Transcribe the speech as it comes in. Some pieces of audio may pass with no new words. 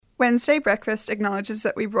Wednesday Breakfast acknowledges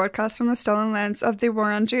that we broadcast from the stolen lands of the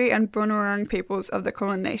Wurundjeri and Bunurong peoples of the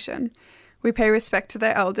Kulin Nation. We pay respect to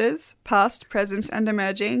their elders, past, present and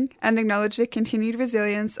emerging, and acknowledge the continued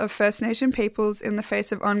resilience of First Nation peoples in the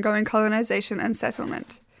face of ongoing colonisation and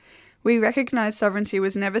settlement. We recognise sovereignty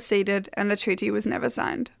was never ceded and a treaty was never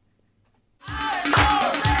signed.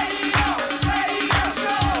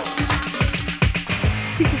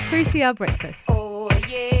 This is 3CR Breakfast. Oh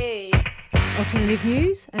yeah. Alternative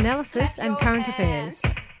news, analysis and current affairs.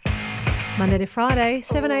 Monday to Friday,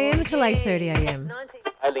 7am till 8:30am.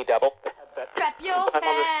 Only double. Clap your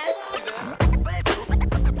hands.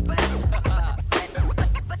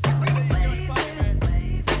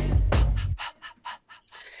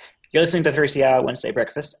 You're listening to 3CR Wednesday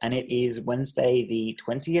Breakfast, and it is Wednesday, the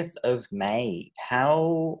 20th of May.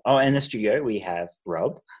 In the studio we have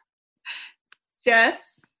Rob.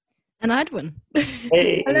 Jess. And Edwin.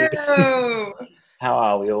 Hey. Hello. How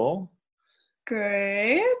are we all?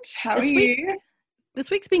 Great. How This are week- you? This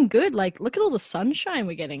week's been good. Like, look at all the sunshine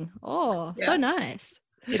we're getting. Oh, Yeah. so nice.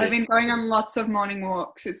 I've been going on lots of morning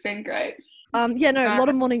walks. It's been great. A lot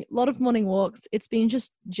of morning walks. It's been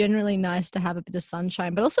just generally nice to have a bit of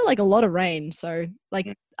sunshine, but also like a lot of rain. So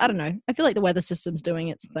I don't know. I feel like the weather system's doing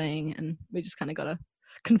its thing, and we just kind of got to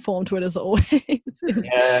conform to it as always,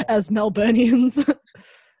 as Melburnians.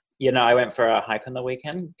 I went for a hike on the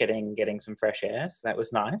weekend, getting some fresh air. So that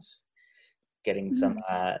was nice. Getting some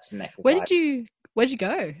exercise. Where'd you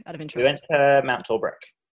go? Out of We interest. went to Mount Talbrook.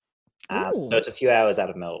 Ooh. So it's a few hours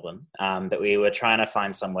out of Melbourne, but we were trying to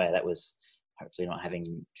find somewhere that was hopefully not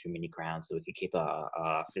having too many crowds so we could keep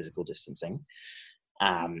our physical distancing.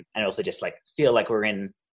 And also just feel like we're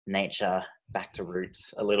in nature, back to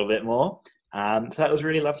roots a little bit more. So that was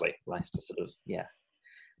really lovely. Nice to sort of,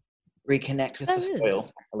 reconnect with the soil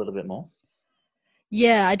a little bit more.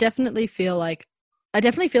 Yeah, I definitely feel like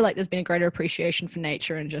there's been a greater appreciation for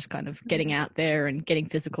nature and just kind of getting out there and getting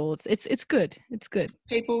physical. It's good. It's good.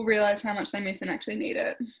 People realise how much they miss and actually need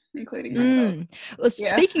it, including myself. Well, Yeah.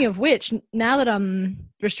 Speaking of which, now that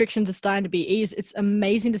restrictions are starting to be eased, it's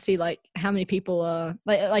amazing to see how many people are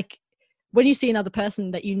like when you see another person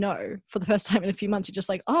that you know for the first time in a few months, you're just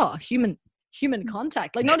like, oh, human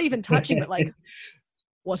contact, not even touching, but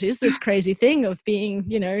what is this crazy thing of being,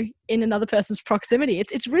 in another person's proximity?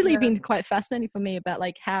 It's really been quite fascinating for me about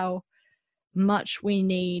how much we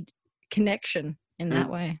need connection in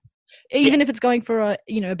that way. Even if it's going for a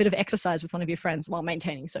bit of exercise with one of your friends while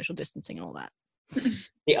maintaining social distancing and all that.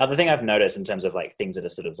 The other thing I've noticed in terms of things that are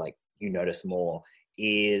sort of you notice more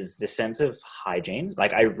is the sense of hygiene.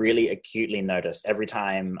 I really acutely notice every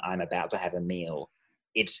time I'm about to have a meal,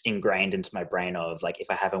 it's ingrained into my brain of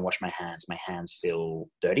if I haven't washed my hands feel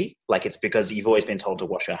dirty. It's because you've always been told to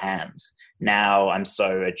wash your hands. Now I'm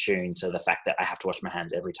so attuned to the fact that I have to wash my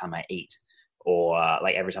hands every time I eat or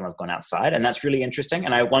every time I've gone outside. And that's really interesting.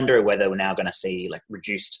 And I wonder whether we're now going to see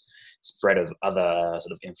reduced spread of other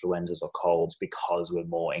sort of influenzas or colds because we're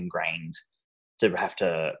more ingrained to have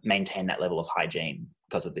to maintain that level of hygiene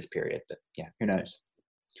because of this period. But yeah, who knows?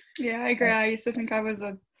 Yeah, I agree. I used to think I was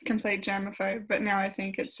a complete germaphobe, but now I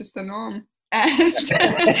think it's just the norm. And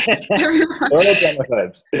We're all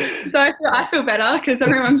germaphobes. so I feel better because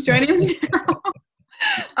everyone's joining me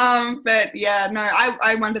now. But yeah, no,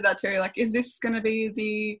 I wonder that too. Is this going to be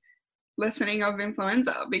the lessening of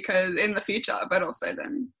influenza? Because in the future, but also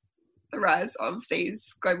then the rise of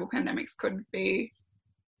these global pandemics could be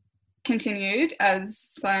continued as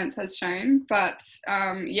science has shown. But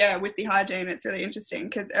with the hygiene, it's really interesting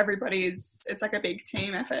because it's like a big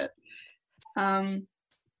team effort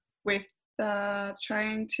with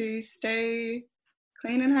trying to stay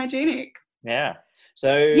clean and hygienic. Yeah.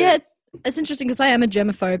 So Yeah, it's interesting because I am a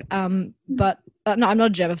germaphobe, but no, I'm not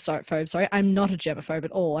a germaphobe, sorry. I'm not a germaphobe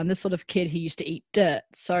at all. I'm the sort of kid who used to eat dirt.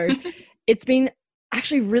 So it's been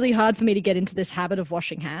actually really hard for me to get into this habit of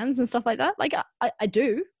washing hands and stuff like that. I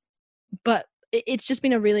do, but it's just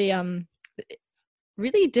been a really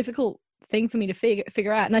really difficult thing for me to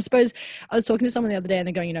figure out. And I suppose I was talking to someone the other day and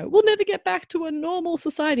they're going, we'll never get back to a normal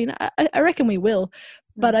society. And I reckon we will,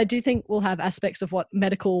 but I do think we'll have aspects of what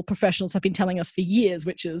medical professionals have been telling us for years,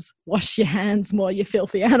 which is wash your hands more, you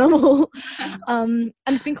filthy animal. And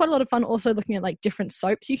it's been quite a lot of fun also looking at different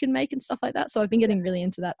soaps you can make and stuff like that. So I've been getting really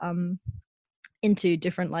into that, into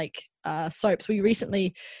different soaps. We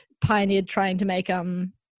recently pioneered trying to make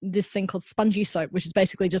this thing called spongy soap, which is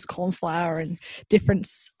basically just corn flour and different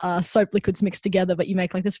soap liquids mixed together, but you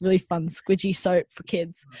make this really fun squidgy soap for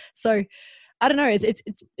kids. So I don't know,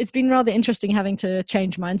 it's been rather interesting having to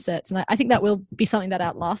change mindsets, and I think that will be something that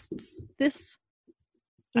outlasts this.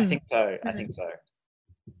 I think so.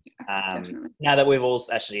 Definitely. Now that we've all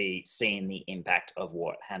actually seen the impact of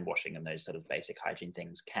what hand washing and those sort of basic hygiene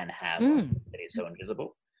things can have, it is so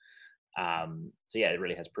invisible. So yeah, it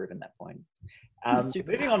really has proven that point.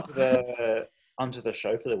 Moving onto the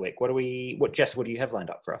show for the week. Jess, what do you have lined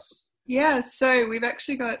up for us? Yeah, so we've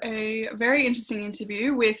actually got a very interesting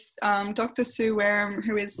interview with Dr. Sue Wareham,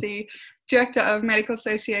 who is the Director of Medical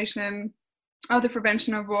Association of the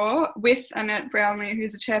Prevention of War, with Annette Brownlee,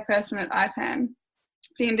 who's the chairperson at IPAN,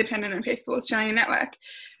 the Independent and Peaceful Australian Network.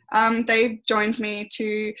 They've joined me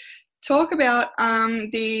to talk about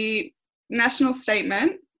the national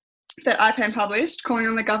statement that IPAN published, calling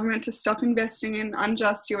on the government to stop investing in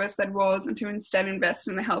unjust US-led wars and to instead invest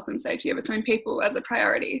in the health and safety of its own people as a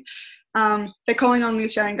priority. They're calling on the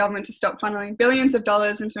Australian government to stop funneling billions of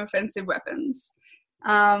dollars into offensive weapons.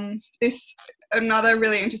 Another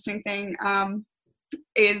really interesting thing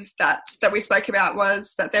is that we spoke about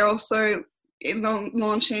was that they're also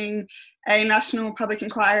launching a national public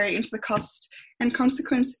inquiry into the cost and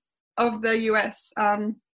consequence of the US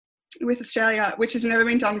with Australia, which has never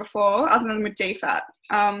been done before, other than with DFAT.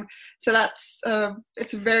 So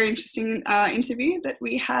it's a very interesting interview that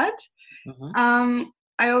we had. Mm-hmm.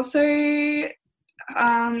 I also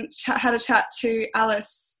had a chat to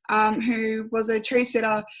Alice, who was a tree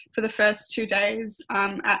sitter for the first 2 days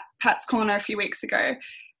at Pat's Corner a few weeks ago.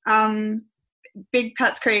 Big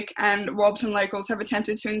Pat's Creek and Warburton locals have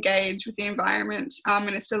attempted to engage with the Environment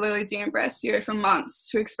Minister Lily D'Ambrosio for months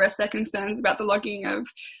to express their concerns about the logging of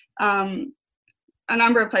a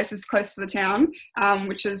number of places close to the town,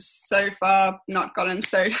 which has so far not gotten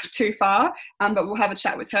too far, but we'll have a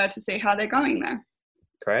chat with her to see how they're going there.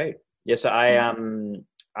 Great. Yeah, so I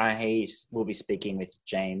will be speaking with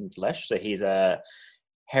James Lesh. So he's a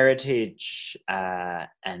heritage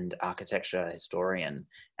and architecture historian.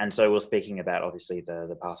 And so we're speaking about, obviously,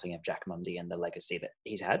 the passing of Jack Mundy and the legacy that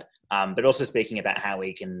he's had, but also speaking about how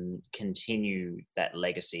we can continue that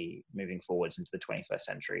legacy moving forwards into the 21st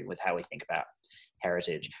century with how we think about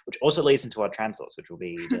heritage, which also leads into our trans thoughts, which we'll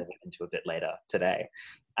be delving into a bit later today.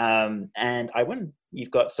 And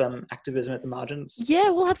you've got some activism at the margins?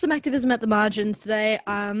 Yeah, we'll have some activism at the margins today.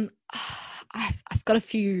 I've got a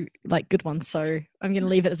few good ones, so I'm going to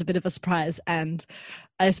leave it as a bit of a surprise. And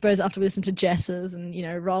I suppose after we listen to Jess's and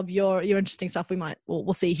Rob, your interesting stuff,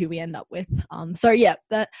 we'll see who we end up with. So yeah,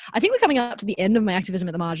 I think we're coming up to the end of my activism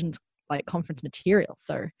at the margins conference material.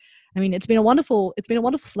 So I mean, it's been a wonderful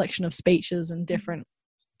selection of speeches and different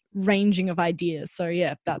ranging of ideas. So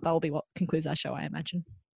yeah, that'll be what concludes our show, I imagine.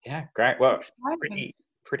 Yeah, great. Well,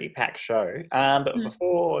 pretty packed show. But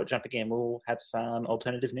before jumping in, we'll have some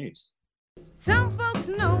alternative news. Some folks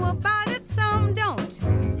know about it, some don't.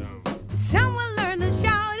 Some will learn to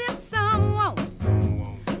shout it, some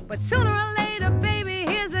won't. But sooner or later, baby,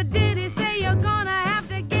 here's a ditty. Say you're gonna have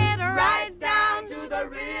to get right down to the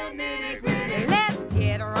real nitty-gritty. Let's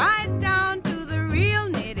get right down to the real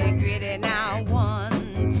nitty-gritty now.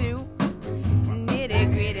 1, 2,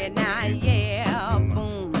 nitty-gritty now, yeah,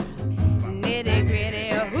 boom.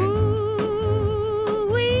 Nitty-gritty, ooh-wee.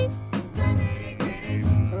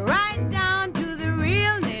 Right down to the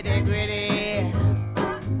real nitty-gritty.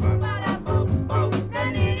 The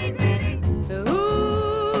nitty-gritty. Ooh,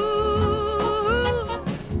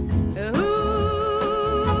 ooh.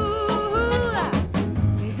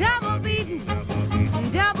 Double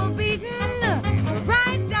beaten,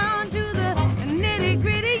 right down to the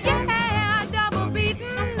nitty-gritty. Yeah, double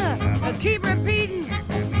beaten, keep repeating.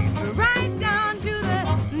 Right down to the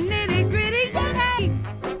nitty-gritty. Yeah.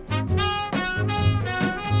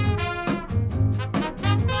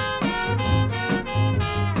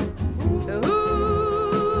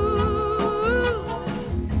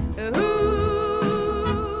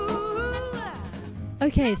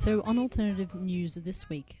 Okay, so on alternative news this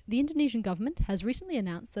week, the Indonesian government has recently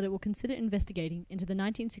announced that it will consider investigating into the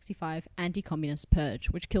 1965 anti-communist purge,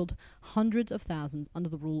 which killed hundreds of thousands under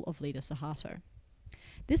the rule of leader Suharto.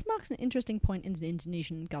 This marks an interesting point in the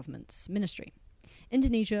Indonesian government's ministry.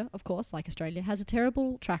 Indonesia, of course, like Australia, has a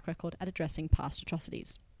terrible track record at addressing past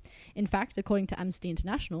atrocities. In fact, according to Amnesty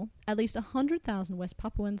International, at least 100,000 West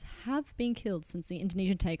Papuans have been killed since the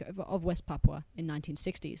Indonesian takeover of West Papua in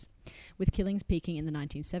 1960s, with killings peaking in the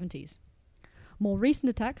 1970s. More recent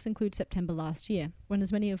attacks include September last year, when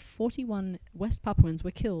as many as 41 West Papuans were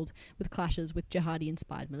killed with clashes with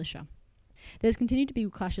jihadi-inspired militia. There's continued to be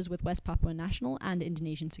clashes with West Papua National and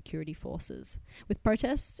Indonesian security forces, with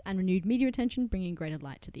protests and renewed media attention bringing greater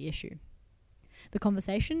light to the issue. The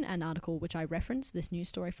Conversation, an article which I referenced this news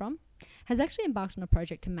story from, has actually embarked on a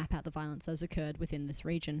project to map out the violence that has occurred within this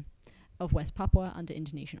region of West Papua under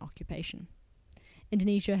Indonesian occupation.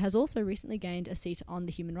 Indonesia has also recently gained a seat on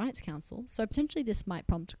the Human Rights Council, so potentially this might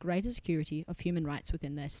prompt greater security of human rights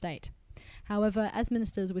within their state. However, as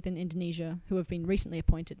ministers within Indonesia who have been recently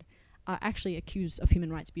appointed are actually accused of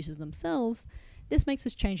human rights abuses themselves, this makes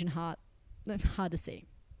this change in hard to see.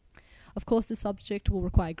 Of course, this subject will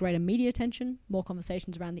require greater media attention, more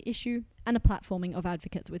conversations around the issue, and a platforming of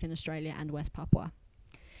advocates within Australia and West Papua.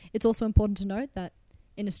 It's also important to note that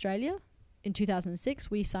in Australia, in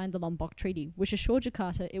 2006, we signed the Lombok Treaty, which assured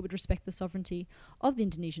Jakarta it would respect the sovereignty of the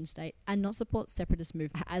Indonesian state and not support separatist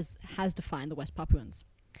movements as has defined the West Papuans.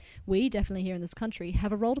 We, definitely here in this country,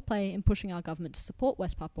 have a role to play in pushing our government to support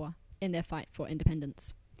West Papua in their fight for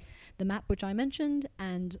independence. The map which I mentioned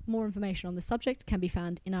and more information on this subject can be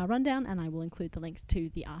found in our rundown, and I will include the link to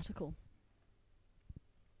the article.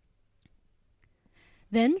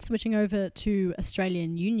 Then, switching over to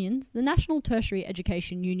Australian unions, the National Tertiary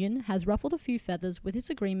Education Union has ruffled a few feathers with its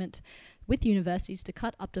agreement with universities to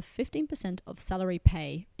cut up to 15% of salary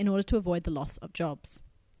pay in order to avoid the loss of jobs.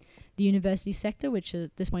 The university sector, which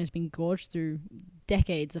at this point has been gorged through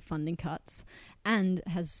decades of funding cuts and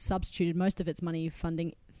has substituted most of its money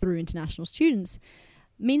funding through international students,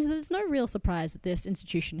 means that it's no real surprise that this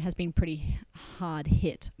institution has been pretty hard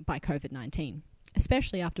hit by COVID-19,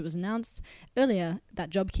 especially after it was announced earlier that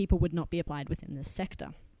JobKeeper would not be applied within this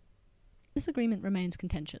sector. This agreement remains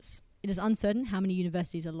contentious. It is uncertain how many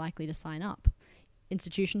universities are likely to sign up.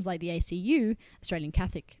 Institutions like the ACU, Australian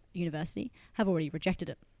Catholic University, have already rejected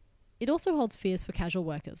it. It also holds fears for casual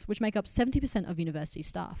workers, which make up 70% of university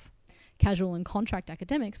staff. Casual and contract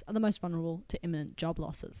academics are the most vulnerable to imminent job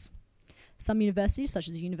losses. Some universities, such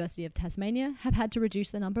as the University of Tasmania, have had to reduce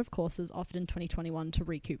the number of courses offered in 2021 to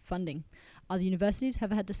recoup funding. Other universities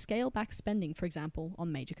have had to scale back spending, for example,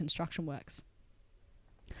 on major construction works.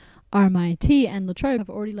 RMIT and La Trobe have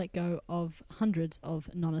already let go of hundreds of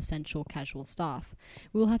non-essential casual staff.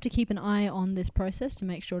 We will have to keep an eye on this process to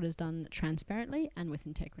make sure it is done transparently and with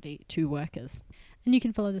integrity to workers. And you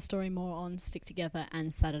can follow the story more on Stick Together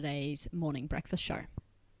and Saturday's morning breakfast show.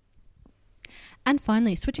 And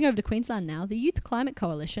finally, switching over to Queensland now, the Youth Climate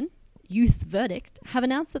Coalition, Youth Verdict, have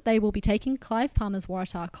announced that they will be taking Clive Palmer's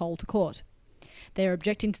Waratah coal to court. They are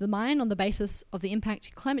objecting to the mine on the basis of the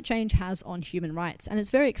impact climate change has on human rights, and it's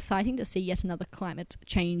very exciting to see yet another climate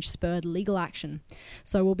change spurred legal action.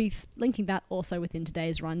 So we'll be linking that also within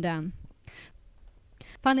today's rundown.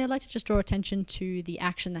 Finally, I'd like to just draw attention to the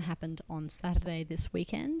action that happened on Saturday this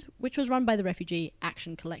weekend, which was run by the Refugee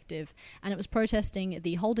Action Collective, and it was protesting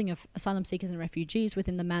the holding of asylum seekers and refugees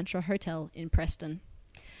within the Mantra Hotel in Preston.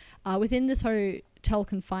 Within this hotel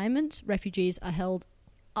confinement, refugees are held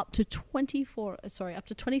up to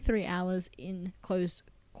 23 hours in closed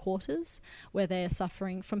quarters where they are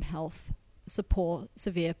suffering from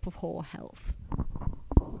severe poor health.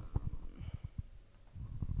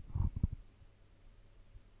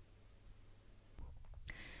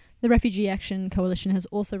 The Refugee Action Coalition has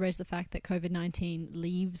also raised the fact that COVID-19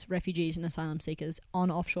 leaves refugees and asylum seekers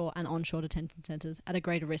on offshore and onshore detention centres at a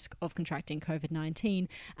greater risk of contracting COVID-19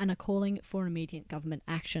 and are calling for immediate government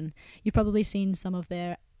action. You've probably seen some of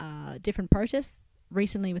their different protests.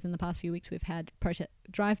 Recently, within the past few weeks, we've had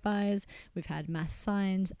drive-bys, we've had mass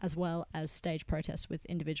signs, as well as stage protests with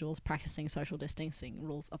individuals practicing social distancing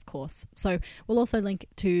rules, of course. So we'll also link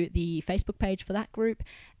to the Facebook page for that group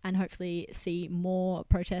and hopefully see more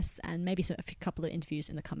protests and maybe a couple of interviews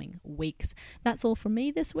in the coming weeks. That's all from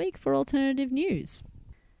me this week for Alternative News.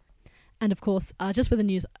 And of course, just with the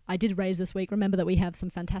news I did raise this week, remember that we have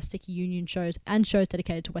some fantastic union shows and shows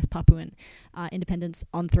dedicated to West Papuan independence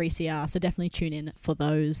on 3CR, so definitely tune in for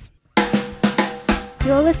those.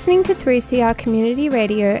 You're listening to 3CR Community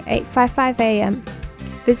Radio 855 AM.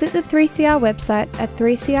 Visit the 3CR website at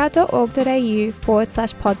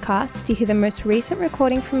 3cr.org.au/podcast to hear the most recent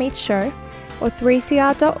recording from each show, or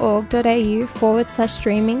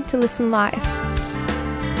 3cr.org.au/streaming to listen live.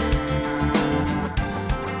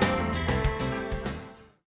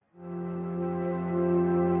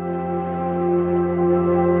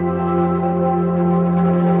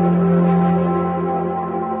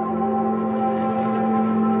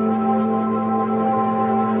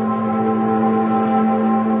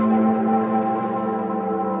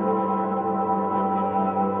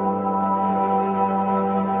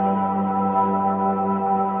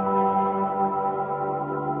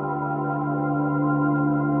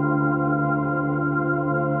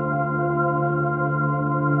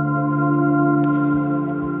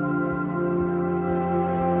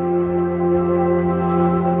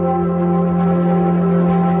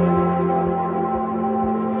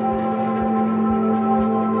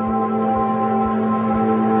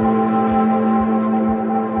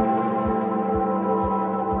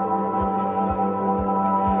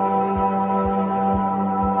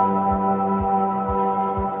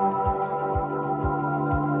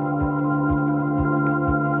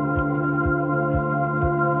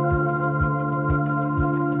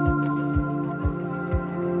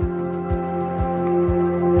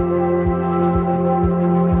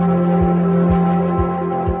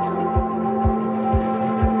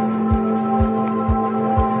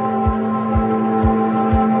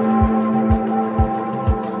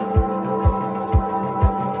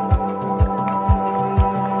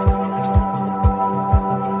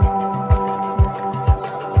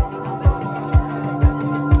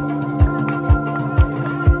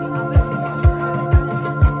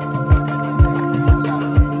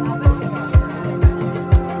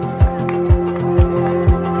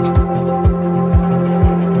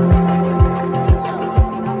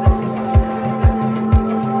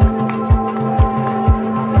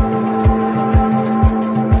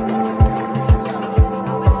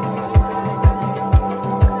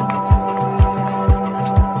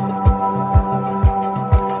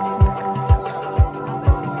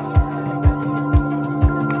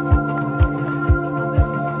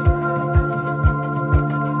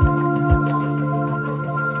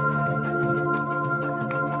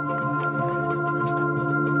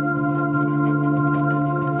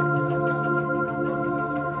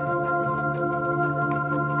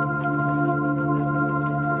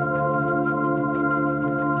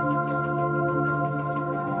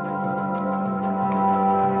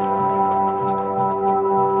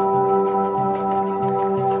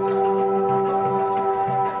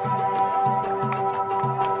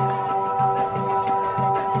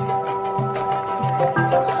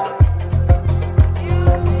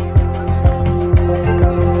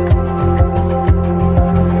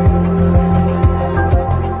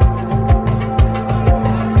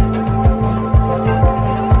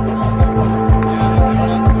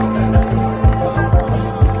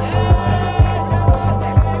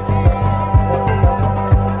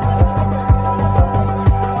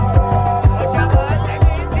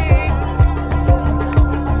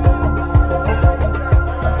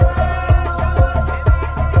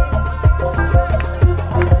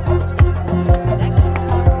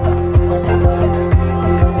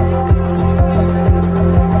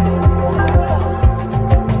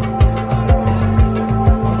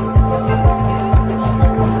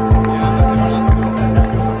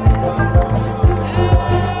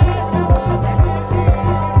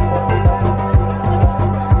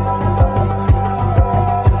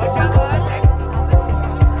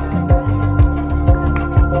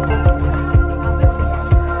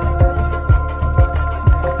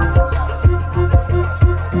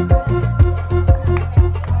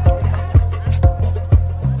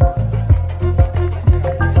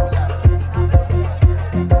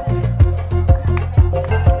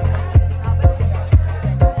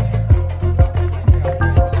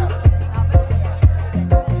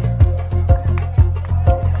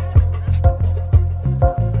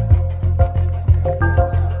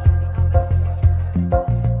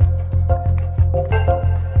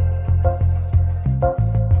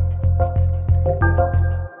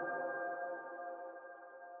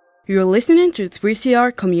 You're listening to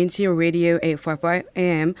 3CR Community Radio 855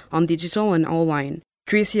 AM on digital and online.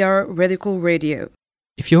 3CR Radical Radio.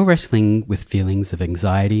 If you're wrestling with feelings of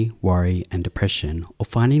anxiety, worry, and depression, or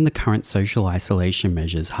finding the current social isolation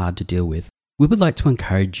measures hard to deal with, we would like to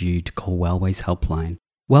encourage you to call Wellways Helpline.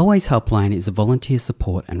 Wellways Helpline is a volunteer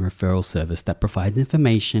support and referral service that provides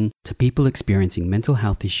information to people experiencing mental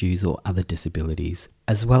health issues or other disabilities,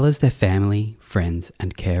 as well as their family, friends,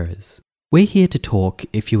 and carers. We're here to talk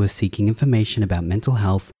if you are seeking information about mental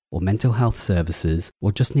health or mental health services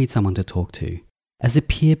or just need someone to talk to. As a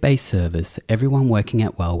peer-based service, everyone working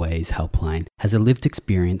at Wellways Helpline has a lived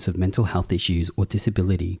experience of mental health issues or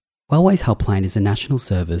disability. Wellways Helpline is a national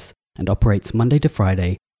service and operates Monday to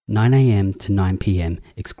Friday, 9 a.m. to 9 p.m,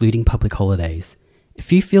 excluding public holidays.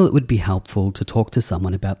 If you feel it would be helpful to talk to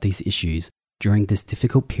someone about these issues during this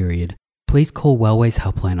difficult period, please call Wellways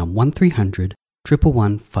Helpline on 1300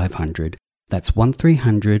 111 500. That's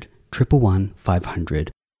 1300 111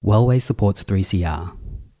 500. Wellways supports 3CR.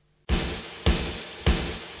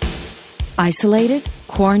 Isolated?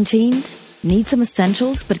 Quarantined? Need some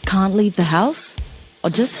essentials but can't leave the house? Or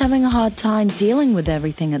just having a hard time dealing with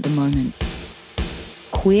everything at the moment?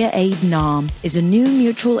 Queer Aid NARM is a new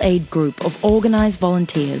mutual aid group of organised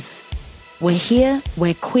volunteers. We're here,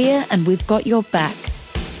 we're queer, and we've got your back.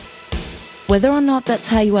 Whether or not that's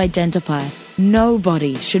how you identify,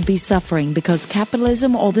 nobody should be suffering because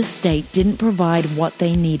capitalism or the state didn't provide what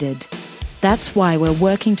they needed. That's why we're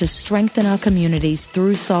working to strengthen our communities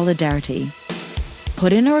through solidarity.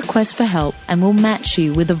 Put in a request for help and we'll match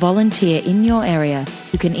you with a volunteer in your area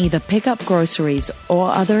who can either pick up groceries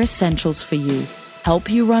or other essentials for you,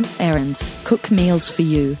 help you run errands, cook meals for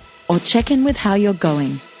you, or check in with how you're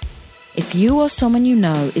going. If you or someone you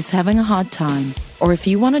know is having a hard time, or if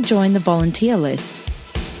you want to join the volunteer list,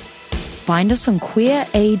 find us on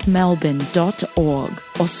queeraidmelbourne.org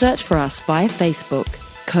or search for us via Facebook,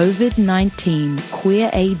 COVID-19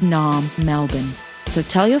 Queer Aid NARM Melbourne. So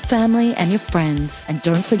tell your family and your friends, and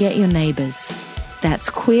don't forget your neighbours.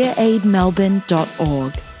 That's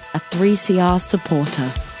queeraidmelbourne.org, a 3CR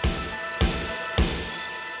supporter.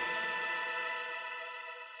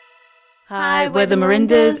 Hi, we're the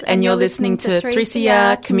Marindas, and you're listening to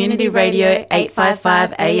 3CR Community Radio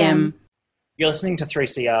 855 AM. You're listening to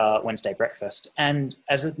 3CR Wednesday Breakfast, and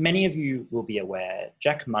as many of you will be aware,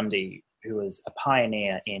 Jack Mundy, who was a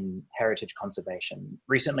pioneer in heritage conservation,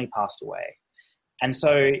 recently passed away. And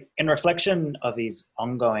so in reflection of his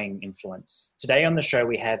ongoing influence, today on the show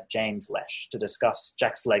we have James Lesh to discuss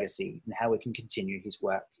Jack's legacy and how we can continue his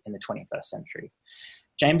work in the 21st century.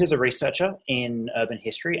 James is a researcher in urban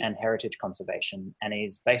history and heritage conservation and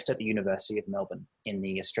is based at the University of Melbourne in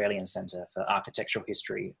the Australian Centre for Architectural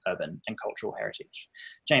History, Urban and Cultural Heritage.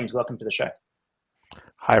 James, welcome to the show.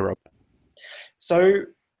 Hi, Rob. So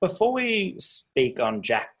before we speak on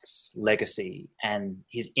Jack's legacy and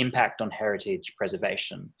his impact on heritage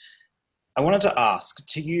preservation, I wanted to ask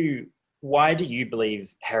to you, why do you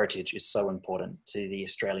believe heritage is so important to the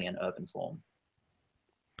Australian urban form?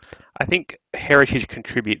 I think heritage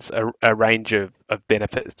contributes a range of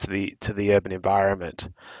benefits to the urban environment.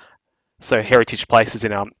 So heritage places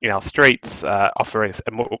in our streets offer us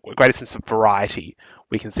a greater sense of variety.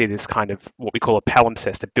 We can see this kind of what we call a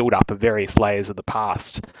palimpsest, a build-up of various layers of the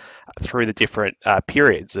past through the different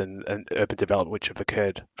periods and urban development which have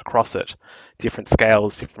occurred across it. Different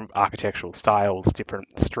scales, different architectural styles,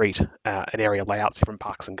 different street and area layouts, different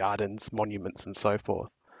parks and gardens, monuments and so forth.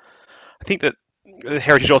 I think that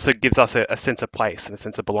heritage also gives us a sense of place and a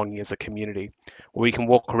sense of belonging as a community, where we can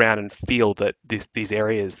walk around and feel that these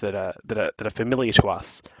areas that are familiar to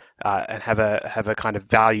us and have a kind of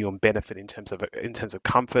value and benefit in terms of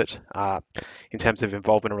comfort, in terms of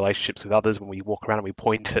involvement in relationships with others. When we walk around and we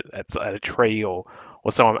point at a tree or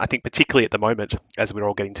someone, I think particularly at the moment, as we're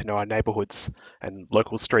all getting to know our neighbourhoods and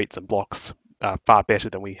local streets and blocks far better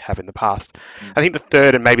than we have in the past. I think the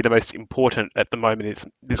third and maybe the most important at the moment is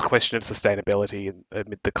this question of sustainability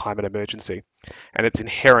amid the climate emergency, and it's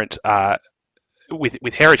inherent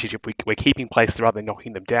with heritage. If we're keeping places rather than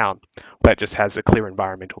knocking them down, that just has a clear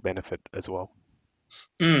environmental benefit as well.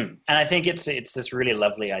 And I think it's this really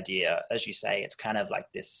lovely idea, as you say. It's kind of like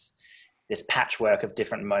this patchwork of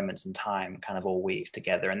different moments in time kind of all weave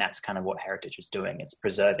together, and that's kind of what heritage is doing. It's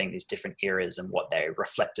preserving these different eras and what they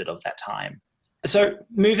reflected of that time. So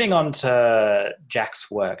moving on to Jack's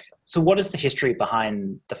work. So what is the history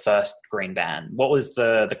behind the first green ban? What was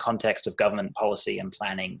the context of government policy and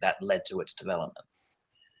planning that led to its development?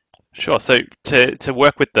 Sure. So to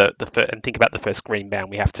work with and think about the first green ban,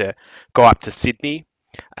 we have to go up to Sydney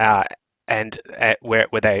and where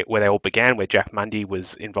they all began, where Jack Mundey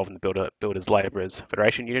was involved in the Builders Labourers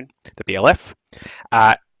Federation Union, the BLF,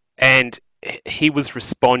 and he was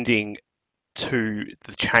responding to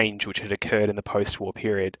the change which had occurred in the post-war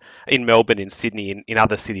period in Melbourne, in Sydney, in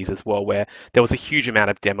other cities as well, where there was a huge amount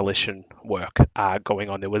of demolition work going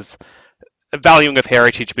on. There was a valuing of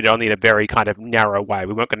heritage, but only in a very kind of narrow way.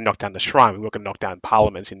 We weren't going to knock down the Shrine, we weren't going to knock down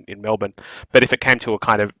Parliament in Melbourne. But if it came to a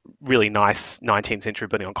kind of really nice 19th century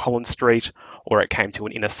building on Collins Street, or it came to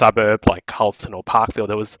an inner suburb like Carlton or Parkville,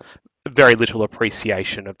 there was very little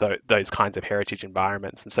appreciation of those kinds of heritage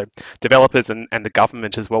environments. And so developers and the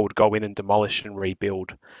government as well would go in and demolish and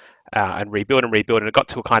rebuild. And rebuild, and it got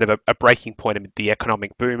to a kind of a breaking point in the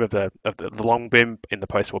economic boom of the long boom in the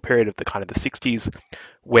post-war period of the kind of the 60s,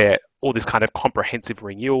 where all this kind of comprehensive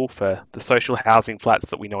renewal for the social housing flats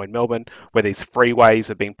that we know in Melbourne, where these freeways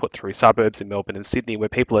are being put through suburbs in Melbourne and Sydney, where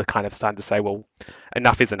people are kind of starting to say, well,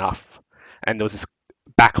 enough is enough. And there was this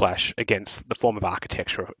backlash against the form of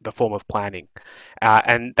architecture, the form of planning,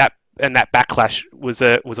 and that backlash was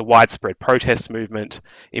a widespread protest movement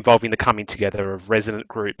involving the coming together of resident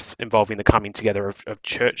groups, involving the coming together of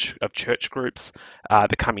church groups,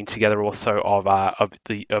 the coming together also of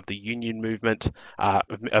the union movement,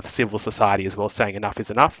 of civil society as well, saying enough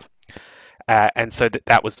is enough, and so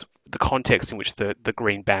that was the context in which the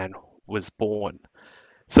Green Ban was born.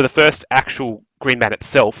 So the first actual Green Ban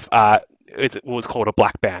itself, it was called a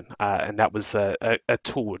black ban, and that was a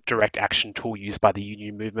tool, direct action tool used by the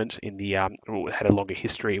union movement in the it had a longer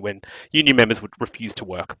history when union members would refuse to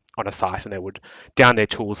work on a site, and they would down their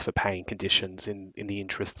tools for paying conditions in the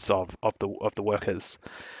interests of the workers.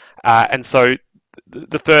 And so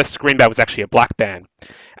the first Green Ban was actually a black ban,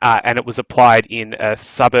 and it was applied in a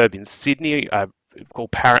suburb in Sydney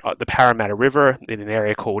called the Parramatta River, in an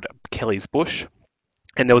area called Kelly's Bush.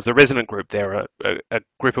 And there was a resident group there, a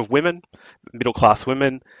group of women, middle-class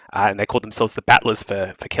women, and they called themselves the Battlers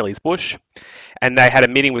for Kelly's Bush. And they had a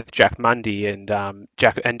meeting with Jack Mundey, and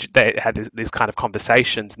they had these kind of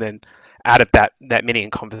conversations. And then out of that meeting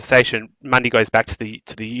and conversation, Mundey goes back to the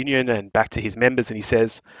union and back to his members, and he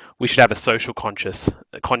says we should have a social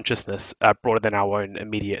consciousness broader than our own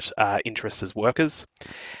immediate interests as workers.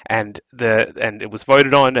 And it was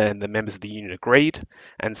voted on, and the members of the union agreed,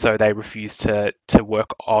 and so they refused to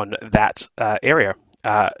work on that area,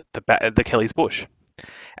 the Kelly's Bush.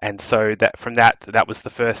 And so that was the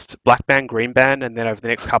first black ban, Green Ban, and then over the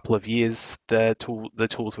next couple of years, the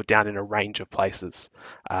tools were down in a range of places,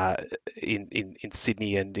 in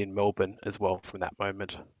Sydney and in Melbourne as well from that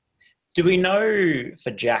moment. Do we know for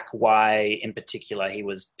Jack why, in particular, he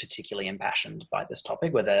was particularly impassioned by this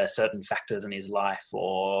topic? Were there certain factors in his life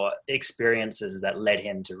or experiences that led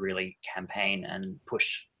him to really campaign and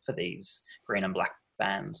push for these green and black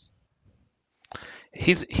bans?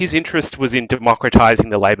 His interest was in democratizing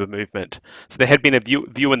the labour movement. So there had been a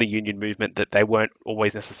view in the union movement that they weren't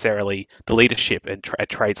always necessarily, the leadership at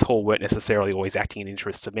Trades Hall weren't necessarily always acting in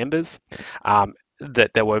interests of members,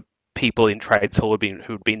 that there were people in Trades Hall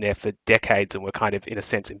who'd been there for decades and were kind of, in a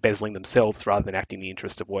sense, embezzling themselves rather than acting in the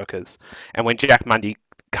interest of workers. And when Jack Mundey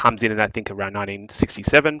comes in, and I think around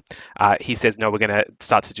 1967, he says, no, we're going to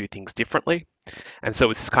start to do things differently. And so it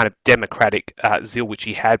was this kind of democratic zeal which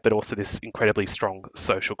he had, but also this incredibly strong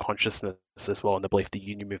social consciousness as well, and the belief the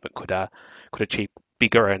union movement could achieve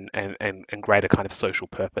bigger and greater kind of social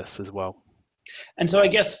purpose as well. And so I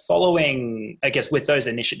guess with those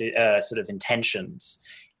initiative sort of intentions,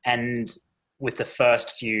 and with the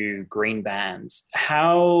first few green bans,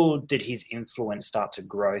 how did his influence start to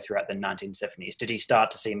grow throughout the 1970s? Did he start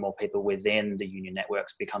to see more people within the union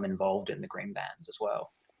networks become involved in the green bans as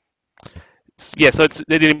well? Yeah, so it's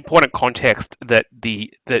an important context that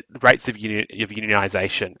the rates of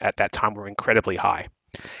unionisation at that time were incredibly high.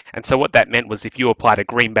 And so what that meant was if you applied a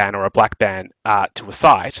green ban or a black ban to a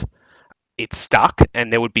site, it stuck,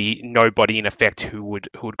 and there would be nobody in effect who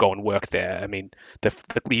would go and work there. I mean, the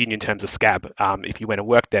union terms are scab if you went and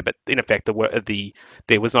worked there, but in effect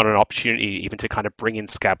there was not an opportunity even to kind of bring in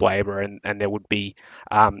scab labour, and there would be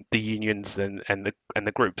the unions and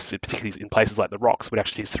the groups, particularly in places like the Rocks, would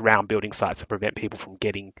actually surround building sites and prevent people from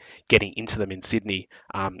getting into them in Sydney,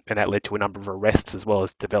 and that led to a number of arrests, as well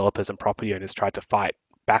as developers and property owners tried to fight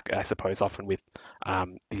back, I suppose, often with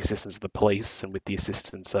the assistance of the police and with the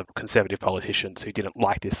assistance of conservative politicians who didn't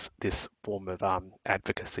like this form of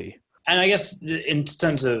advocacy. And I guess in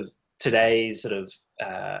terms of today's sort of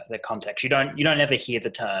the context, you don't ever hear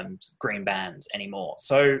the terms green bans anymore.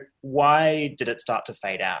 So why did it start to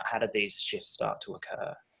fade out? How did these shifts start to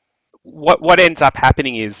occur? what ends up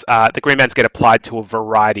happening is the green bands get applied to a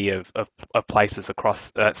variety of places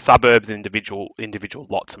across suburbs and individual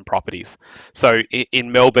lots and properties. So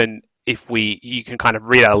in Melbourne, you can kind of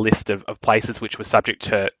read out a list of places which were subject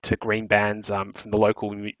to green bans from the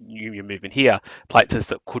local union movement here, places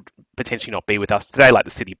that could potentially not be with us today, like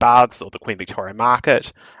the City Baths or the Queen Victoria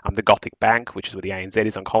Market, the Gothic Bank, which is where the ANZ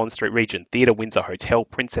is on Collins Street, Regent Theatre, Windsor Hotel,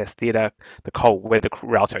 Princess Theatre, where the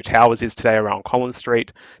Rialto Towers is today around Collins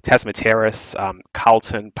Street, Tasman Terrace,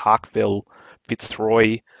 Carlton, Parkville,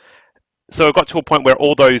 Fitzroy. So it got to a point where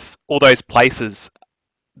all those places,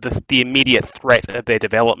 the immediate threat of their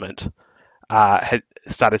development had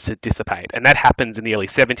started to dissipate, and that happens in the early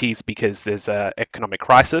 70s because there's an economic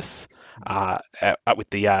crisis with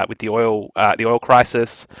the oil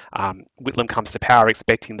crisis. Whitlam comes to power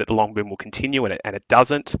expecting that the long boom will continue, and it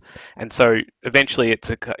doesn't, and so eventually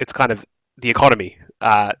it's kind of the economy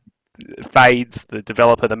fades, the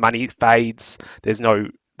developer, the money fades.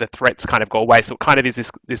 The threats kind of go away, so it kind of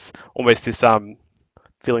is this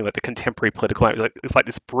feeling like the contemporary political, it's like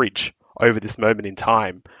this bridge over this moment in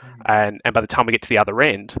time, and by the time we get to the other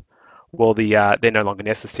end, well, they're no longer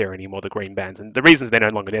necessary anymore, the green bands. And the reasons they're no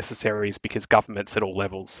longer necessary is because governments at all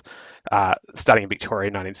levels, starting in Victoria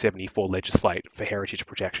in 1974, legislate for heritage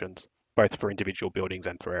protections, both for individual buildings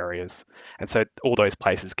and for areas. And so all those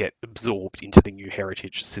places get absorbed into the new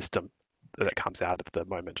heritage system that comes out of the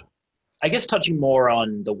moment. I guess touching more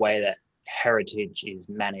on the way that heritage is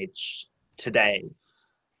managed today,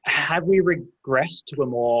 have we regressed to a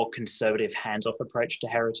more conservative hands-off approach to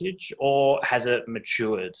heritage, or has it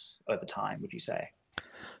matured over time, would you say?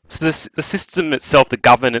 So the system itself, the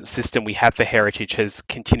governance system we have for heritage, has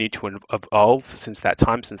continued to evolve since that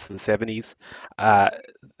time, since the 70s,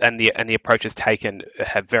 and the approaches taken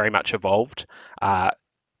have very much evolved.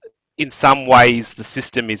 In some ways, the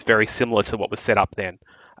system is very similar to what was set up then,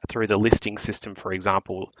 through the listing system, for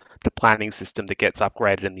example, the planning system that gets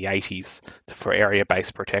upgraded in the 80s for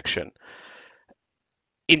area-based protection.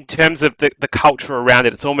 In terms of the culture around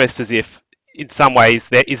it, it's almost as if, in some ways,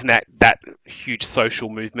 there isn't that huge social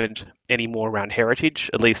movement anymore around heritage,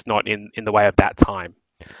 at least not in the way of that time.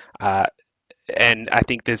 And I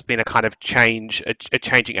think there's been a kind of change, a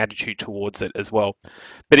changing attitude towards it as well.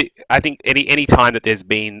 But I think any time that there's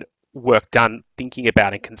been work done thinking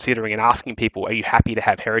about and considering and asking people, are you happy to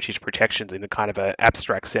have heritage protections in a kind of an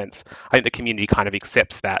abstract sense, I think the community kind of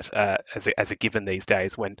accepts that as a given these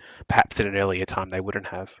days, when perhaps at an earlier time they wouldn't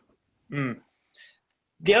have.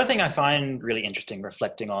 The other thing I find really interesting,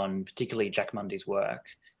 reflecting on particularly Jack Mundy's work,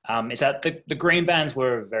 is that the green bands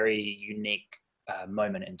were a very unique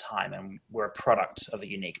moment in time, and were a product of a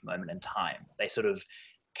unique moment in time. They sort of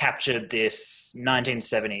captured this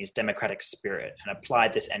 1970s democratic spirit and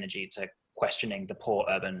applied this energy to questioning the poor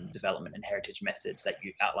urban development and heritage methods that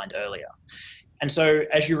you outlined earlier. And so,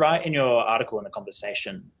 as you write in your article in the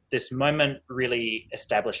conversation, this moment really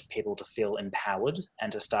established people to feel empowered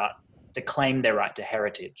and to start to claim their right to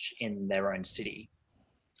heritage in their own city.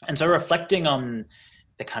 And so, reflecting on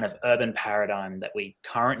the kind of urban paradigm that we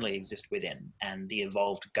currently exist within and the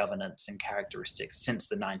evolved governance and characteristics since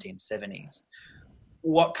the 1970s,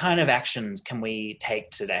 what kind of actions can we take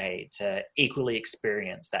today to equally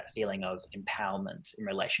experience that feeling of empowerment in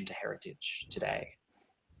relation to heritage today?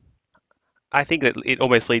 I think that it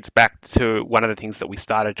almost leads back to one of the things that we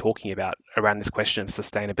started talking about around this question of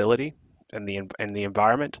sustainability and the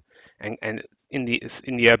environment, and in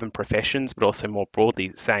the urban professions, but also more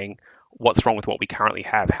broadly saying what's wrong with what we currently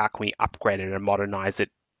have. How can we upgrade it and modernize it?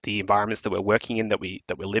 The environments that we're working in, that we're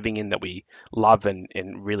living in, that we love and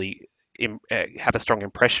really have a strong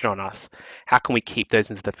impression on us. How can we keep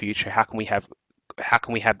those into the future? How can we have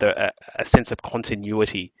a sense of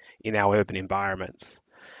continuity in our urban environments?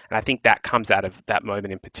 And I think that comes out of that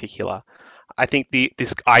moment in particular. I think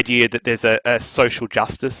this idea that there's a social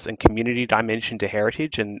justice and community dimension to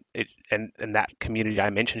heritage, and that community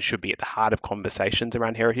dimension should be at the heart of conversations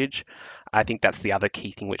around heritage. I think that's the other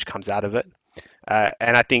key thing which comes out of it.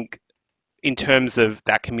 And I think in terms of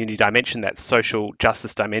that community dimension, that social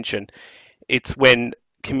justice dimension, it's when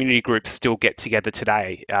community groups still get together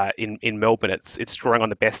today in Melbourne. It's drawing on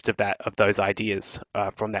the best of those ideas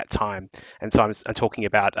from that time. And so I'm talking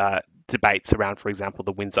about debates around, for example,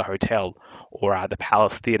 the Windsor Hotel or the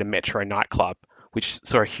Palace Theatre Metro nightclub, which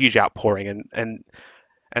saw a huge outpouring, and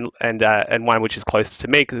one which is close to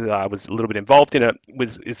me because I was a little bit involved in it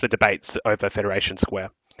is the debates over Federation Square.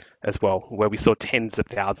 as well, where we saw tens of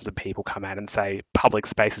thousands of people come out and say public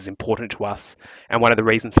space is important to us. And one of the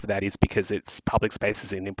reasons for that is because it's public space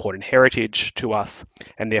is an important heritage to us,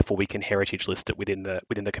 and therefore we can heritage list it within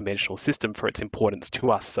the conventional system for its importance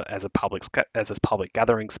to us as a public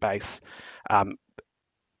gathering space,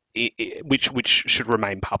 which should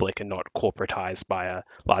remain public and not corporatized by a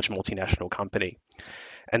large multinational company.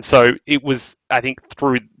 And so it was, I think,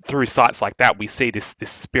 through sites like that, we see this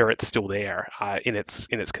spirit still there in its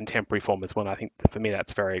contemporary form as well. And I think for me,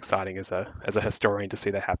 that's very exciting as a historian to see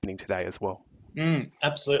that happening today as well.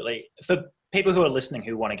 Absolutely. For people who are listening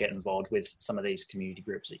who want to get involved with some of these community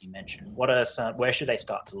groups that you mentioned, where should they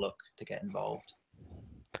start to look to get involved?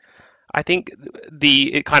 I think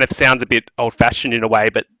it kind of sounds a bit old-fashioned in a way,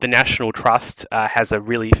 but the National Trust has a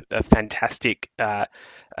really fantastic,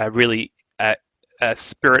 really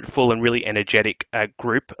spiritful and really energetic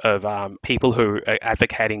group of people who are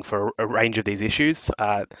advocating for a range of these issues.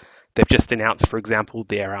 They've just announced, for example,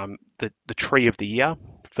 their the Tree of the Year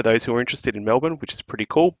for those who are interested in Melbourne, which is pretty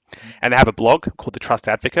cool. And they have a blog called The Trust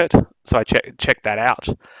Advocate, so I checked that out.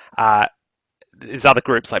 There's other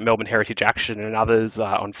groups like Melbourne Heritage Action and others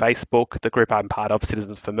on Facebook. The group I'm part of,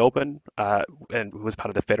 Citizens for Melbourne, and was part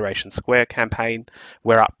of the Federation Square campaign.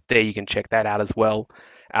 We're up there, you can check that out as well.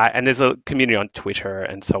 And there's a community on Twitter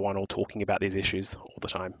and so on, all talking about these issues all the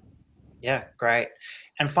time. Yeah, great.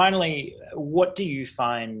 And finally, what do you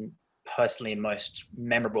find personally most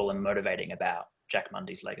memorable and motivating about Jack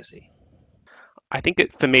Mundy's legacy? I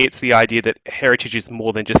think for me, it's the idea that heritage is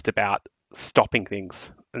more than just about stopping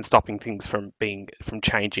things from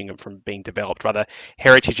changing and from being developed. Rather,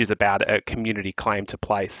 heritage is about a community claim to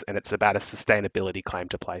place, and it's about a sustainability claim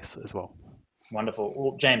to place as well. Wonderful.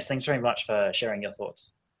 Well, James, thanks very much for sharing your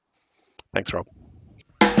thoughts. Thanks, Rob.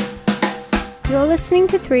 You're listening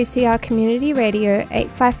to 3CR Community Radio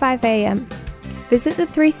 855 AM. Visit the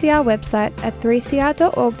 3CR website at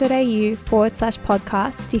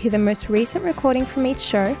 3cr.org.au/podcast to hear the most recent recording from each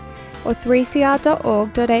show, or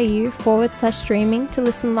 3cr.org.au/streaming to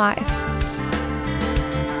listen live.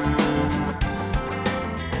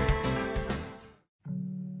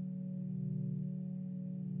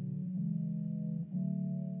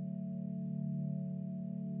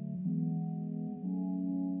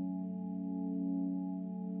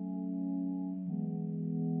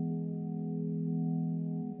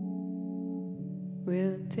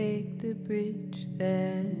 We'll take the bridge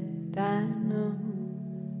that I know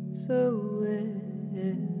so well.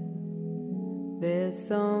 There's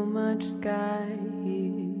so much sky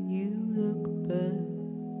here, you look but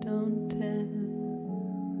don't tell.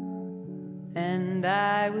 And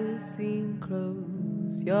I will seem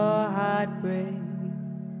close, your heart break.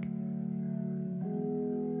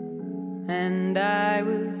 And I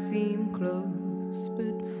will seem close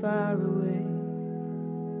but far away.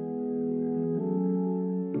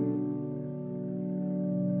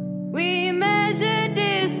 We measure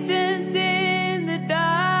distance in the dark.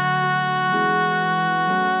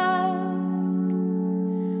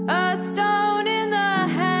 A stone in the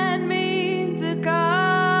hand means a cost.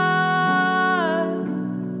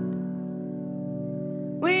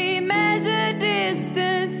 We measure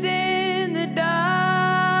distance in the dark.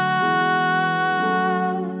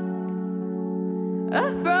 A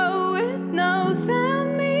throw with no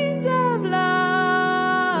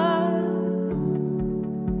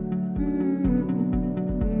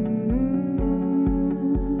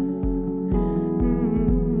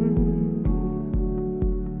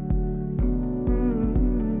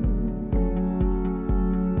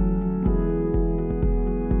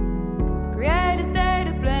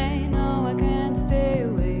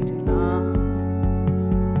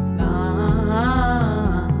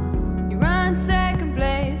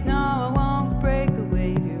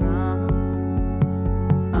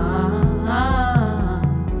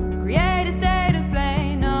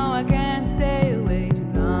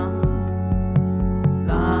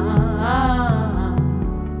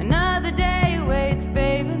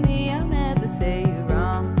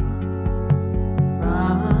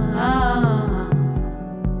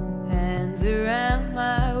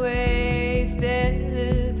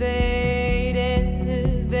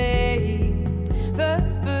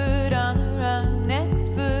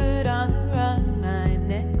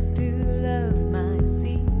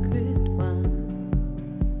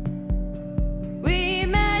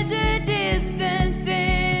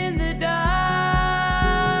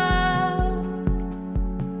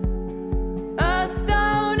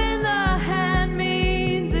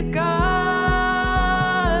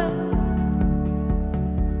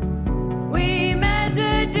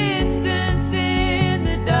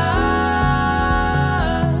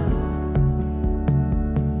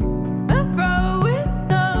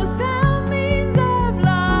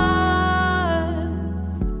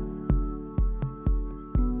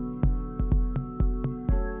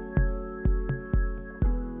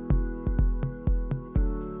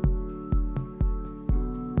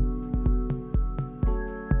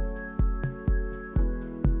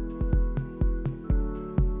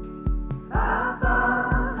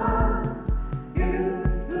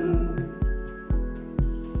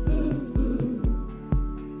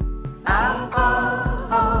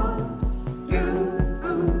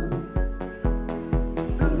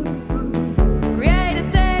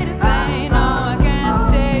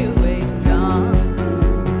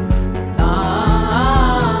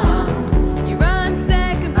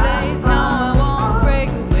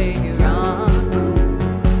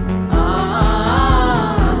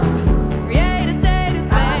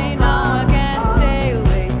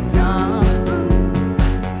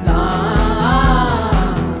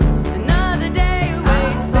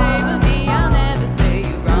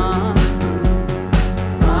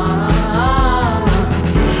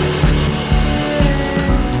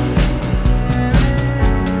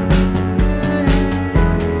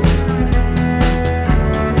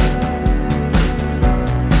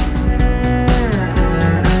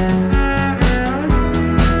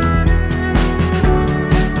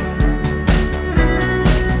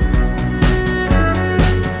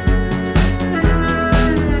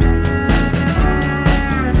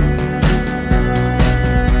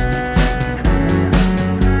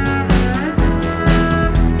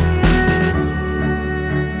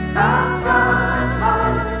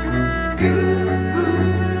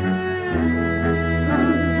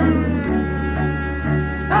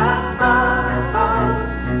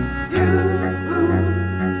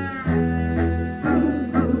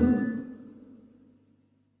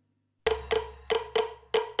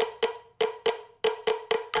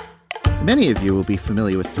Many of you will be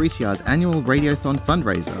familiar with 3CR's annual Radiothon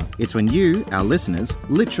fundraiser. It's when you, our listeners,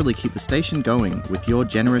 literally keep the station going with your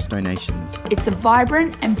generous donations. It's a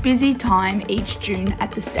vibrant and busy time each June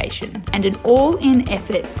at the station, and an all-in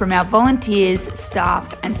effort from our volunteers,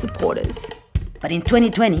 staff and supporters. But in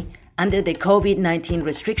 2020, under the COVID-19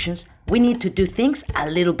 restrictions, we need to do things a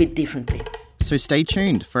little bit differently. So stay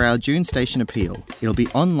tuned for our June station appeal. It'll be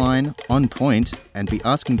online, on point, and be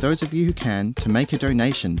asking those of you who can to make a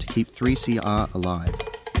donation to keep 3CR alive.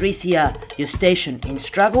 3CR, your station in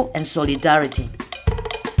struggle and solidarity.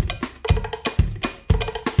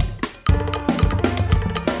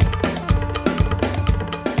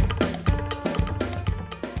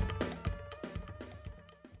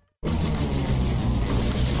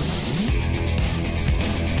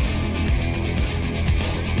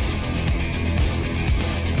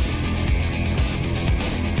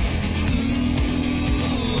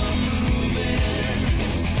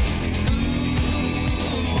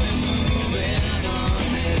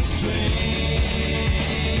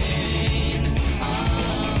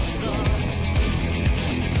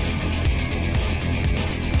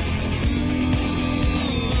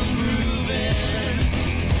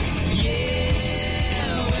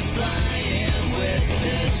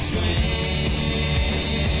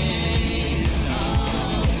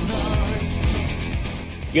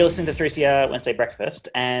 You're listening to 3CR Wednesday Breakfast,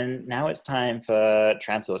 and now it's time for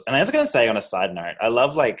transport. And I was going to say on a side note, I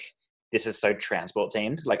love, like, this is so transport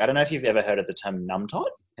themed. Like, I don't know if you've ever heard of the term NUMTOT.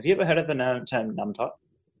 Have you ever heard of the term NUMTOT?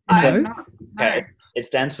 Okay. It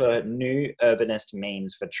stands for New Urbanist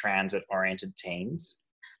Means for Transit-Oriented Teens.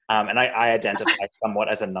 And I identify somewhat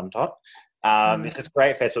as a NUMTOT. It's this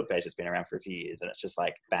great Facebook page that's been around for a few years, and it's just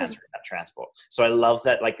like bands about transport. So I love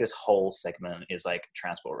that, like, this whole segment is like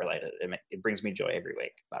transport related. It brings me joy every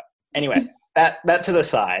week. But anyway, that to the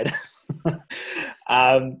side.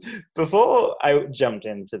 Before I jumped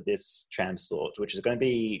into this transport, which is going to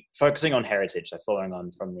be focusing on heritage, so following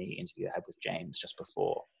on from the interview I had with James just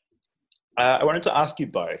before, I wanted to ask you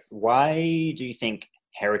both, why do you think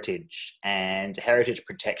heritage and heritage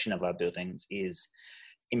protection of our buildings is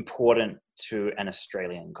important to an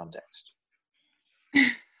Australian context?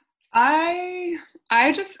 I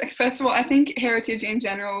just, first of all, I think heritage in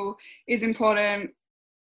general is important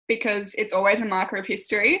because it's always a marker of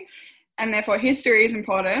history, and therefore history is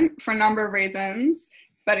important for a number of reasons.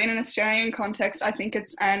 But in an Australian context, I think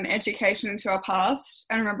it's an education into our past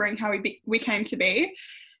and remembering how we came to be.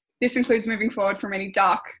 This includes moving forward from any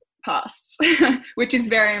dark pasts, which is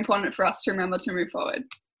very important for us to remember to move forward.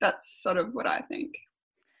 That's sort of what I think.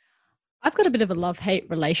 I've got a bit of a love-hate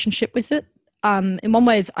relationship with it. In one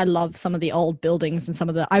ways, I love some of the old buildings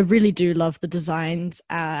and I really do love the designs.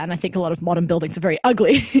 And I think a lot of modern buildings are very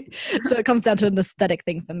ugly. So it comes down to an aesthetic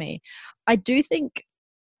thing for me. I do think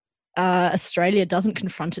Australia doesn't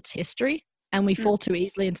confront its history, and we fall too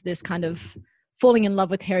easily into this kind of falling in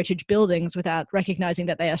love with heritage buildings without recognizing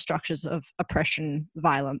that they are structures of oppression,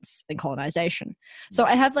 violence, and colonization. So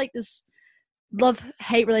I have like this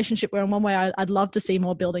love-hate relationship where in one way I'd love to see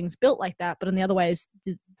more buildings built like that, but in the other ways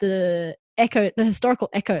the historical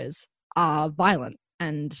echoes are violent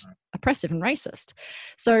and oppressive and racist.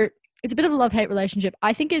 So it's a bit of a love-hate relationship.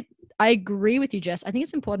 I agree with you, Jess. I think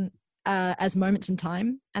it's important as moments in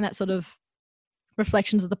time and that sort of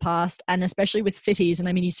reflections of the past, and especially with cities. And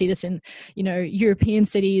I mean, you see this in, European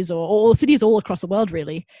cities or cities all across the world,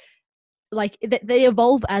 really. Like they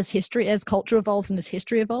evolve as history, as culture evolves and as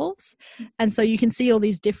history evolves. And so you can see all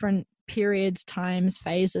these different periods, times,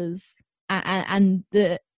 phases, and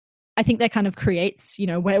I think that kind of creates,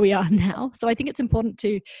 where we are now. So I think it's important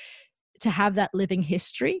to have that living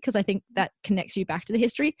history, because I think that connects you back to the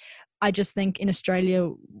history. I just think in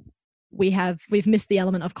Australia, we've missed the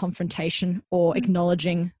element of confrontation or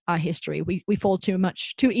acknowledging our history. We fall too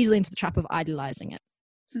easily into the trap of idolizing it.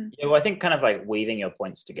 Yeah, well, I think kind of like weaving your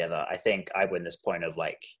points together, I think I win this point of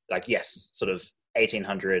like yes, sort of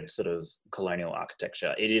 1800 sort of colonial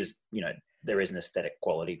architecture. It is, there is an aesthetic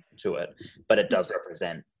quality to it, but it does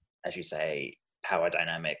represent, as you say, power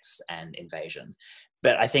dynamics and invasion.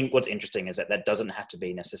 But I think what's interesting is that doesn't have to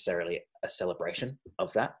be necessarily a celebration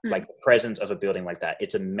of that. Like the presence of a building like that,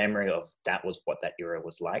 it's a memory of that was what that era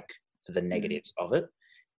was like, for the negatives of it.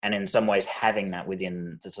 And in some ways having that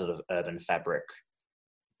within the sort of urban fabric,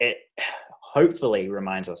 it hopefully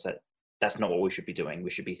reminds us that that's not what we should be doing. We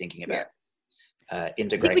should be thinking about we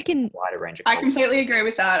integrating can- a wider range of I cultures. completely agree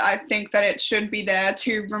with that. I think that it should be there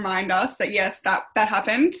to remind us that yes, that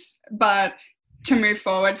happened, but to move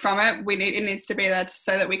forward from it, it needs to be there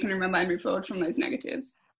so that we can remember and move forward from those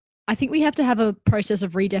negatives. I think we have to have a process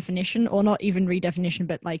of redefinition, or not even redefinition,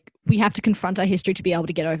 but like we have to confront our history to be able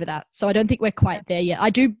to get over that. So I don't think we're quite there yet. I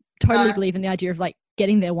do totally believe in the idea of like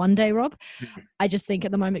getting there one day, Rob. I just think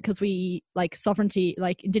at the moment, because we like sovereignty,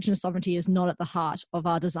 like Indigenous sovereignty is not at the heart of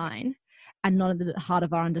our design and not at the heart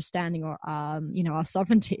of our understanding or, our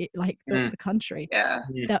sovereignty, like the country. Yeah.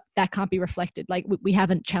 That can't be reflected. Like we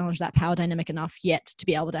haven't challenged that power dynamic enough yet to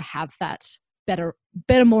be able to have that better,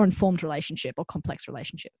 more informed relationship or complex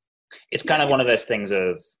relationship. It's kind of one of those things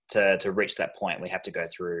of to reach that point, we have to go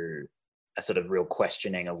through a sort of real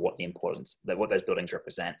questioning of what the importance, that what those buildings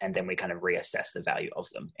represent, and then we kind of reassess the value of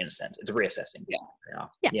them in a sense. It's reassessing.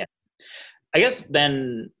 Yeah. I guess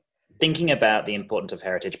then thinking about the importance of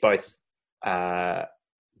heritage, both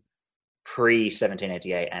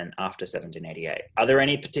pre-1788 and after 1788, are there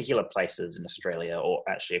any particular places in Australia or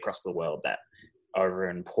actually across the world that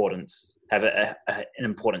are have an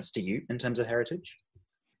importance to you in terms of heritage?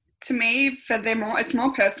 To me, it's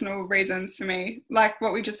more personal reasons for me. Like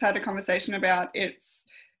what we just had a conversation about,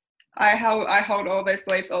 I hold all those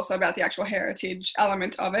beliefs also about the actual heritage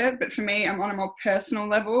element of it. But for me, I'm on a more personal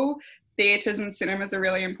level. Theatres and cinemas are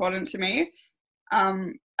really important to me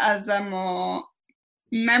as a more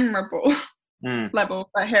memorable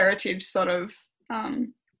level for heritage sort of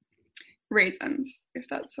reasons, if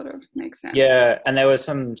that sort of makes sense. Yeah, and there was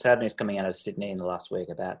some sad news coming out of Sydney in the last week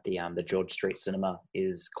about the George Street Cinema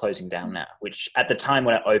is closing down now, which at the time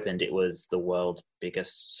when it opened, it was the world's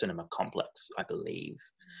biggest cinema complex, I believe.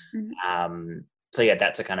 So yeah,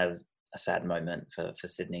 that's a kind of a sad moment for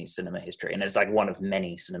Sydney cinema history, and it's like one of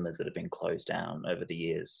many cinemas that have been closed down over the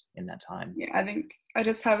years in that time. Yeah, I think I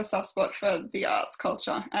just have a soft spot for the arts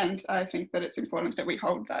culture, and I think that it's important that we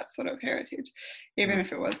hold that sort of heritage, even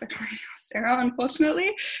if it was a colonialist era,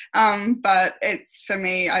 unfortunately. But it's, for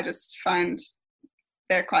me, I just find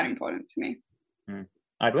they're quite important to me.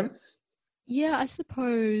 Edwin? Yeah, I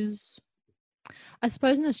suppose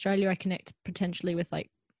in Australia I connect potentially with like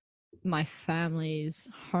my family's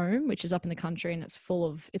home, which is up in the country, and it's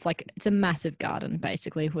a massive garden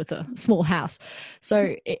basically with a small house.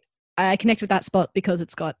 So I connect with that spot because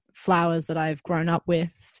it's got flowers that I've grown up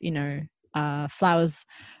with, flowers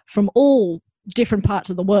from all different parts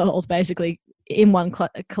of the world basically in one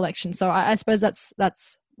collection. So I suppose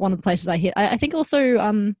that's one of the places I hit. I think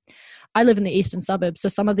also I live in the eastern suburbs, so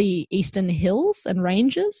some of the eastern hills and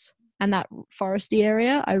ranges and that foresty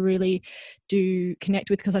area I really do connect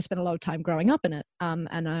with because I spent a lot of time growing up in it. And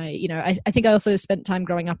I think I also spent time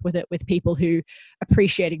growing up with it with people who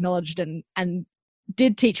appreciate, acknowledged and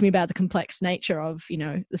did teach me about the complex nature of,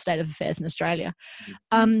 the state of affairs in Australia.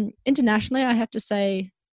 Internationally, I have to say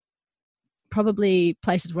probably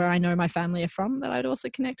places where I know my family are from that I'd also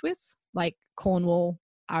connect with, like Cornwall,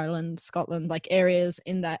 Ireland, Scotland, like areas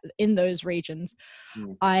in those regions.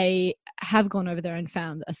 I have gone over there and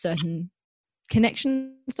found a certain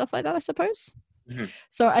connection, stuff like that, I suppose.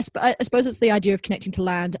 So I suppose it's the idea of connecting to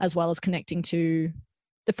land as well as connecting to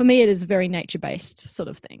for me, it is a very nature-based sort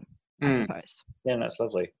of thing, I suppose. Yeah, that's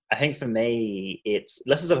lovely. I think for me, it's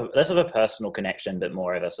less of a personal connection, but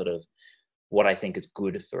more of a sort of what I think is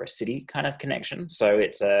good for a city kind of connection. So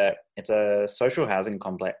it's a social housing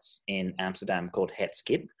complex in Amsterdam called Het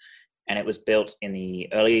Schip, and it was built in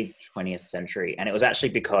the early 20th century. And it was actually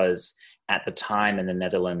because at the time in the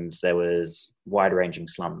Netherlands, there was wide-ranging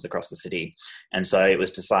slums across the city. And so it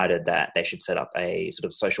was decided that they should set up a sort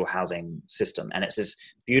of social housing system. And it's this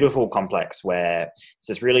beautiful complex where it's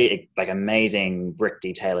this really like amazing brick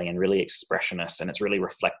detailing and really expressionist. And it's really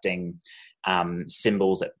reflecting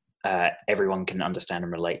symbols that everyone can understand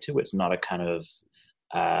and relate to. It's not a kind of,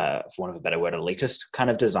 for want of a better word, elitist kind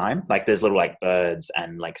of design. Like there's little like birds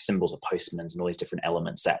and like symbols of postmen and all these different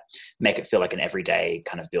elements that make it feel like an everyday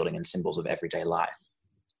kind of building and symbols of everyday life.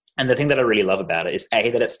 And the thing that I really love about it is A,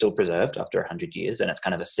 that it's still preserved after 100 years and it's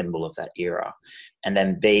kind of a symbol of that era. And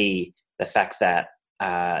then B, the fact that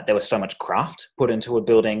there was so much craft put into a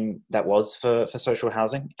building that was for social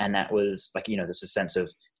housing. And that was like, there's a sense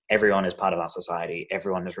of everyone is part of our society.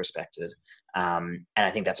 Everyone is respected. And I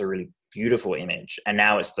think that's a really beautiful image. And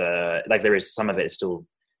now it's there is some of it is still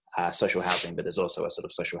social housing, but there's also a sort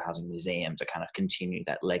of social housing museum to kind of continue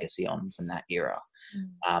that legacy on from that era.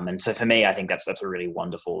 And so for me, I think that's a really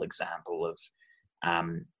wonderful example of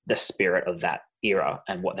the spirit of that era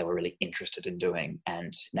and what they were really interested in doing.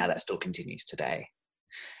 And now that still continues today.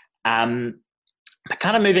 But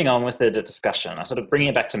kind of moving on with the discussion, I sort of bringing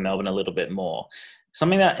it back to Melbourne a little bit more.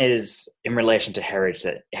 Something that is in relation to heritage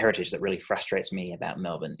that really frustrates me about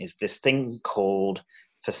Melbourne is this thing called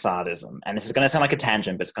facadism. And this is going to sound like a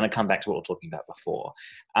tangent, but it's going to come back to what we were talking about before.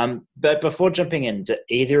 But before jumping in, do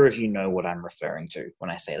either of you know what I'm referring to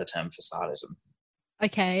when I say the term facadism?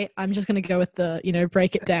 Okay, I'm just going to go with the,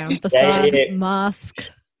 break it down. Facade, mask.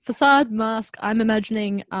 Facade, mask. I'm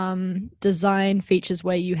imagining design features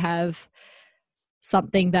where you have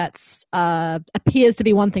something that's appears to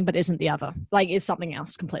be one thing but isn't the other. Like it's something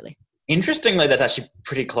else completely. Interestingly, that's actually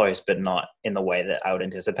pretty close, but not in the way that I would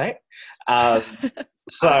anticipate.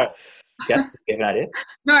 So, yeah, you have an idea?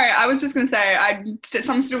 No, I was just going to say,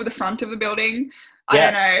 something to do with the front of a building. I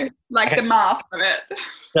don't know, like the mask of it.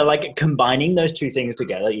 So, like, combining those two things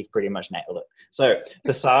together, you've pretty much nailed it. So,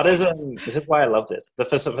 facadism, this is why I love this. The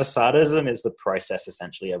facadism is the process,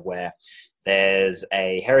 essentially, of where there's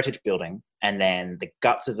a heritage building and then the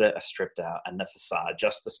guts of it are stripped out and the facade,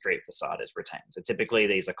 just the street facade, is retained. So typically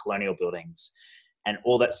these are colonial buildings and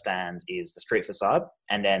all that stands is the street facade,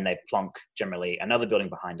 and then they plonk generally another building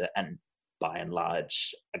behind it and by and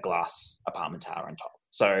large a glass apartment tower on top.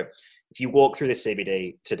 So if you walk through the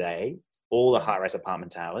CBD today, all the high-rise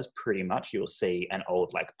apartment towers, pretty much you'll see an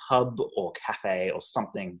old like pub or cafe or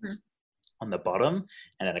something on the bottom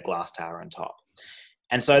and then a glass tower on top.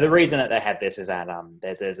 And so the reason that they have this is that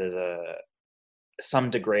there's some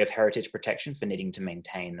degree of heritage protection for needing to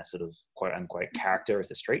maintain the sort of quote unquote character of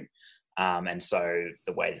the street. And so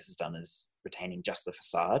the way this is done is retaining just the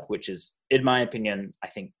facade, which is, in my opinion, I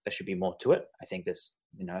think there should be more to it. I think this,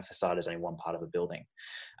 a facade is only one part of a building.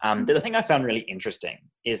 The other thing I found really interesting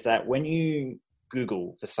is that when you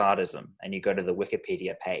Google facadism and you go to the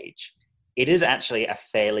Wikipedia page, it is actually a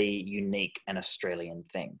fairly unique and Australian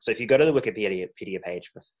thing. So if you go to the Wikipedia page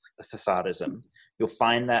for facadism, you'll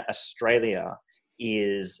find that Australia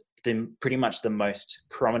is pretty much the most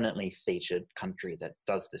prominently featured country that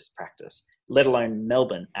does this practice, let alone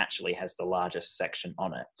Melbourne actually has the largest section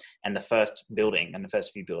on it. And the first building and the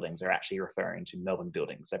first few buildings are actually referring to Melbourne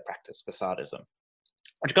buildings that practice facadism,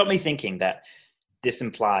 which got me thinking that this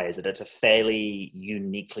implies that it's a fairly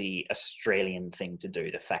uniquely Australian thing to do,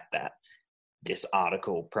 the fact that this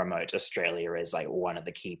article promotes Australia as like one of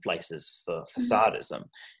the key places for facadism.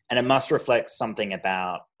 And it must reflect something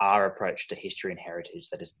about our approach to history and heritage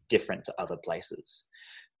that is different to other places.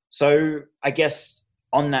 So I guess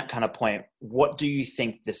on that kind of point, what do you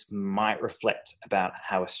think this might reflect about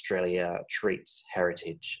how Australia treats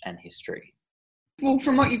heritage and history? Well,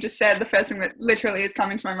 from what you just said, the first thing that literally is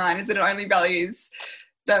coming to my mind is that it only values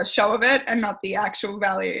the show of it and not the actual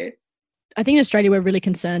value. I think in Australia we're really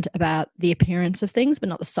concerned about the appearance of things, but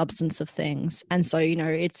not the substance of things. And so,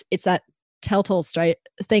 it's that telltale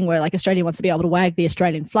thing where like Australia wants to be able to wag the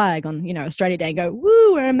Australian flag on, Australia Day and go,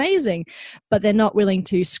 woo, we're amazing. But they're not willing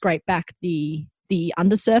to scrape back the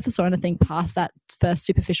undersurface or anything past that first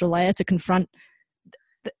superficial layer to confront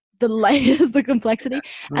the layers, the complexity.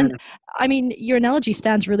 And I mean, your analogy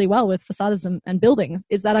stands really well with facadism and buildings,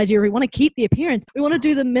 is that idea we want to keep the appearance. We want to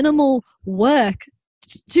do the minimal work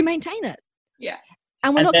to maintain it. Yeah.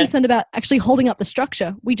 And we're not concerned about actually holding up the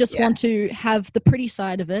structure. We just want to have the pretty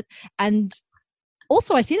side of it. And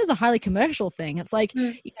also I see it as a highly commercial thing. It's like,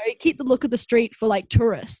 keep the look of the street for like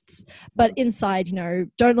tourists, but inside,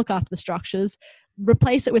 don't look after the structures,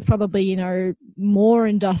 replace it with probably, more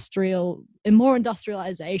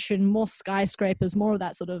industrialization, more skyscrapers, more of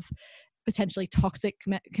that sort of potentially toxic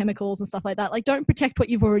chemicals and stuff like that. Like don't protect what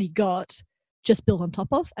you've already got, just build on top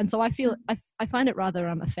of. And so I feel I find it rather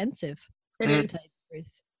offensive. It is.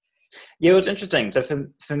 Yeah, it's interesting. So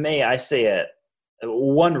for me, I see it,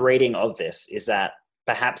 one reading of this is that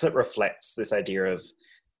perhaps it reflects this idea of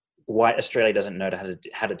white Australia doesn't know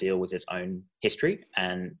how to deal with its own history,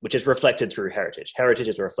 and which is reflected through heritage. Heritage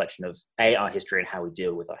is a reflection of our history and how we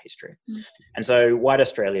deal with our history. And so white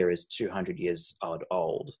Australia is 200 years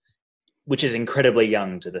old, which is incredibly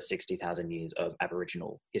young to the 60,000 years of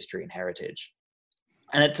Aboriginal history and heritage.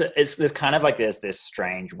 And there's kind of like there's this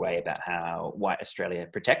strange way about how white Australia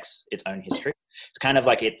protects its own history. It's kind of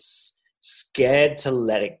like it's scared to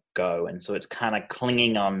let it go, and so it's kind of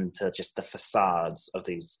clinging on to just the facades of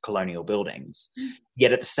these colonial buildings.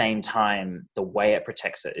 Yet at the same time, the way it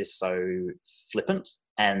protects it is so flippant,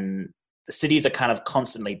 and the cities are kind of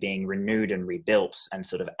constantly being renewed and rebuilt and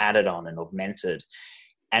sort of added on and augmented.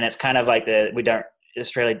 And it's kind of like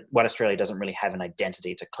white Australia doesn't really have an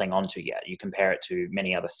identity to cling on to yet. You compare it to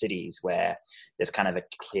many other cities where there's kind of a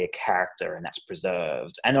clear character and that's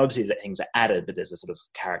preserved. And obviously that things are added, but there's a sort of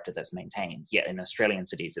character that's maintained. Yet in Australian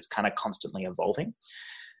cities, it's kind of constantly evolving.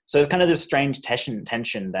 So there's kind of this strange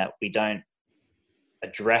tension that we don't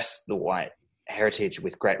address the white heritage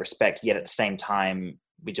with great respect, yet at the same time,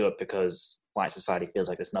 we do it because white society feels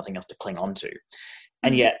like there's nothing else to cling on to.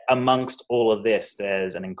 And yet, amongst all of this,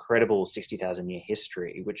 there's an incredible 60,000-year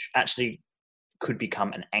history, which actually could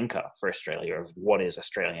become an anchor for Australia of what is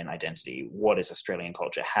Australian identity, what is Australian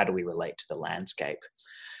culture, how do we relate to the landscape.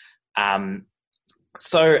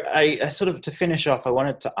 So I sort of, to finish off, I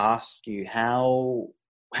wanted to ask you, how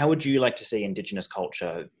would you like to see Indigenous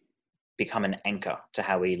culture become an anchor to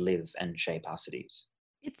how we live and shape our cities?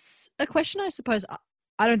 It's a question I suppose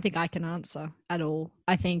I don't think I can answer at all.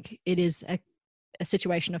 I think it is a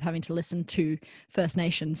situation of having to listen to First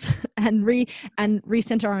Nations and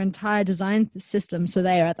recenter our entire design system so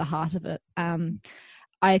they are at the heart of it.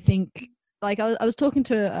 I think, like, I was talking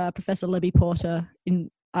to Professor Libby Porter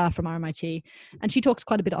from RMIT, and she talks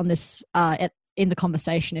quite a bit on this in the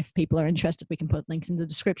conversation. If people are interested, we can put links in the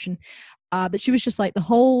description. But she was just like,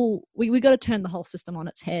 we got to turn the whole system on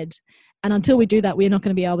its head. And until we do that, we're not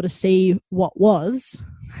going to be able to see what was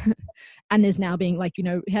and is now being, like,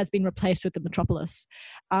 has been replaced with the metropolis.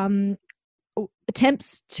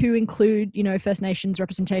 Attempts to include, First Nations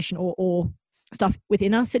representation or stuff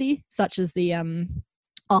within our city, such as the,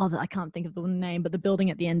 I can't think of the name, but the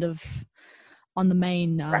building at the end on the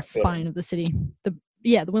main spine of the city, the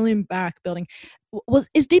William Barrack building,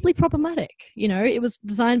 is deeply problematic. It was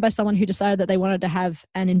designed by someone who decided that they wanted to have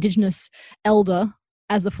an Indigenous elder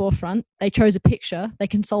as the forefront. They chose a picture. They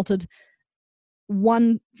consulted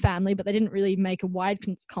one family, but they didn't really make a wide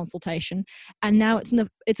consultation. And now it's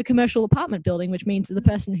a commercial apartment building, which means that the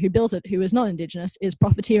person who built it, who is not Indigenous, is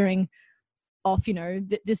profiteering off,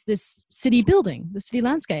 this city building, the city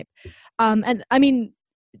landscape. And I mean,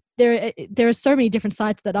 there are so many different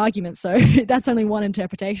sides to that argument, so that's only one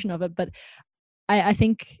interpretation of it. But I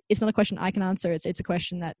think it's not a question I can answer. It's a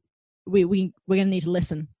question that we're going to need to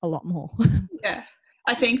listen a lot more. Yeah.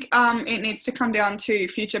 I think it needs to come down to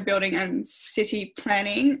future building and city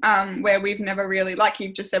planning, where we've never really, like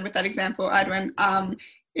you've just said with that example, Edwin,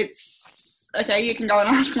 it's okay, you can go and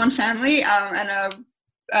ask one family and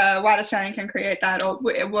a white Australian can create that or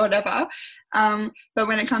whatever. But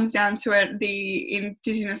when it comes down to it, the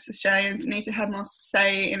Indigenous Australians need to have more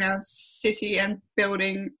say in our city and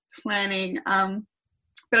building planning.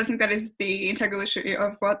 But I think that is the integral issue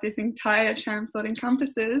of what this entire term flood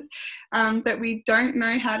encompasses, that we don't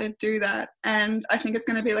know how to do that. And I think it's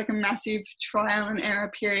going to be like a massive trial and error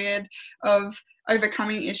period of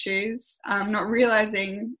overcoming issues, not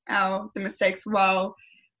realising the mistakes while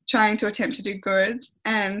trying to attempt to do good,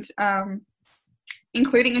 and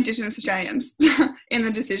including Indigenous Australians in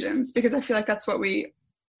the decisions, because I feel like that's what we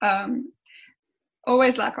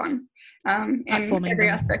always lack on in every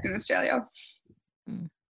aspect in Australia.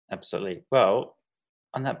 Absolutely. Well,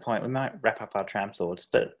 on that point, we might wrap up our tram thoughts,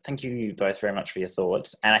 but thank you both very much for your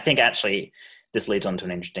thoughts. And I think actually this leads on to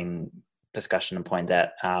an interesting discussion and point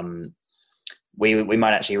that we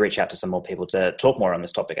might actually reach out to some more people to talk more on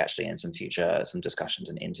this topic actually in some discussions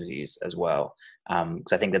and interviews as well.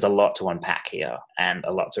 Because I think there's a lot to unpack here and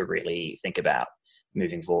a lot to really think about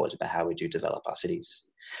moving forward about how we do develop our cities.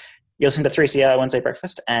 You're listening to 3CR Wednesday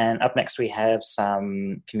Breakfast, and up next we have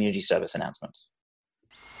some community service announcements.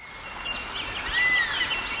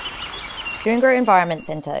 Goongerah Environment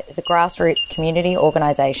Centre is a grassroots community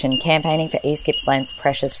organisation campaigning for East Gippsland's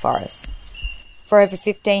precious forests. For over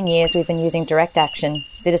 15 years, we've been using direct action,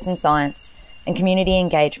 citizen science and community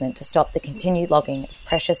engagement to stop the continued logging of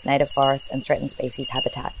precious native forests and threatened species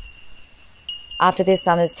habitat. After this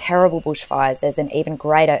summer's terrible bushfires, there's an even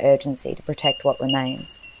greater urgency to protect what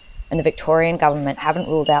remains, and the Victorian government haven't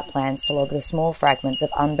ruled out plans to log the small fragments of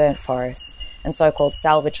unburnt forests and so-called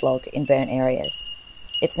salvage log in burnt areas.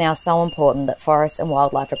 It's now so important that forests and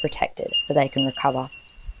wildlife are protected so they can recover.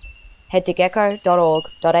 Head to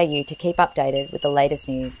gecko.org.au to keep updated with the latest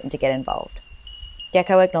news and to get involved.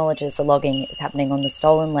 Gecko acknowledges the logging is happening on the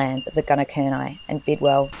stolen lands of the Gunnakurnai and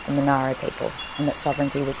Bidwell and Monaro people, and that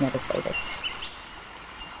sovereignty was never ceded.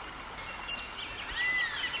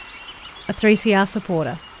 A 3CR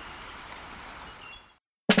supporter.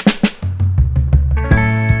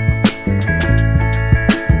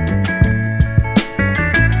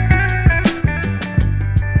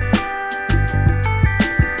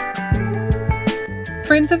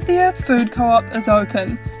 Friends of the Earth Food Co-op is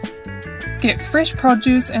open. Get fresh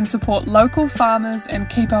produce and support local farmers and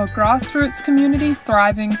keep our grassroots community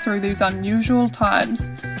thriving through these unusual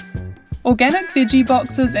times. Organic veggie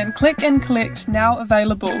boxes and click and collect now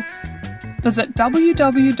available. Visit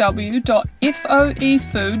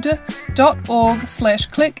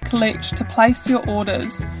www.foefood.org/click-collect to place your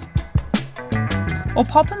orders. Or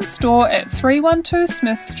pop in store at 312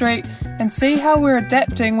 Smith Street and see how we're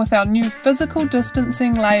adapting with our new physical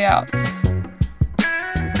distancing layout.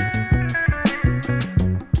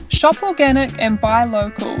 Shop organic and buy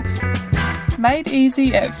local. Made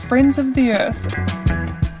easy at Friends of the Earth,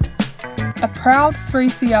 a proud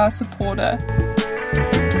 3CR supporter.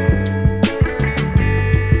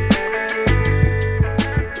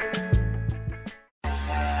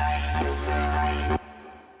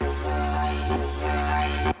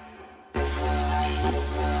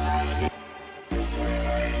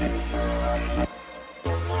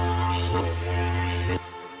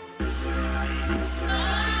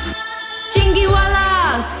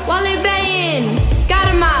 Jingiwala, Walibayin,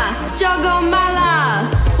 Garma, Jogomala.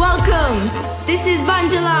 Welcome, this is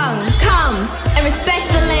Banjalang. Come and respect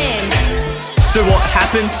the land. So what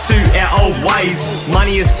happened to our old ways?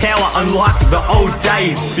 Money is power, unlike the old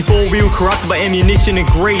days. Before we were corrupted by ammunition and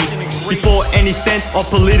greed. Before any sense of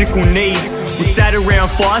political need. We sat around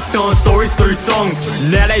fires telling stories through songs.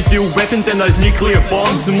 Now they build weapons and those nuclear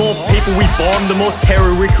bombs. The more people we bomb, the more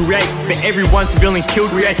terror we create. For everyone civilian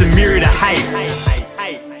killed creates a myriad of hate.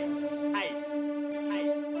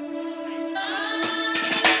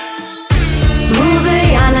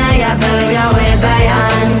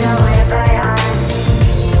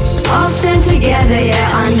 All stand together,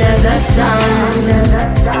 yeah, under the sun.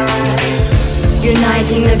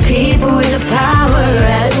 Uniting the people with the power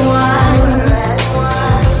as one.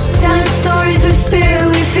 Telling stories with spirit,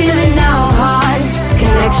 we feel it in our heart.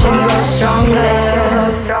 Connection grows stronger.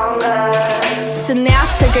 So now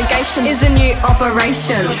segregation is a new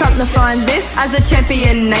operation. Trump defines this as a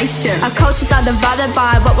champion nation. Our cultures are divided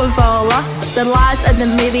by what we've all lost. The lies of the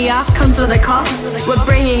media comes with a cost. We're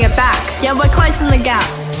bringing it back, yeah, we're closing the gap.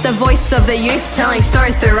 The voice of the youth telling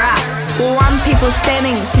stories through rap. One people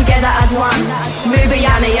standing together as one.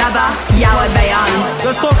 Mubayana Yaba, Yawa Bayan.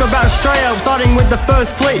 Let's talk about Australia, starting with the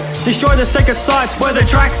first fleet. Destroy the sacred sites where the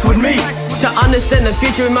tracks would meet. To understand the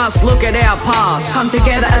future, we must look at our past. Come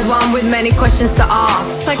together as one with many questions to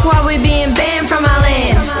ask. Like why we being banned from our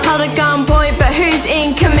land? Held at gunpoint, but who's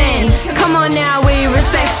in command? Come on now, we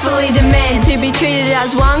respectfully demand to be treated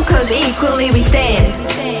as one, cause equally we stand.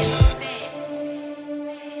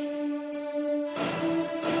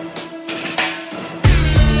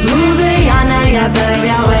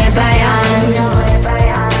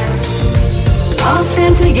 All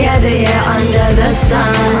stand together, yeah, under the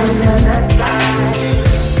sun.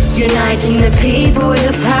 Uniting the people with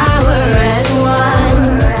the power as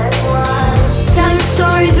one. Telling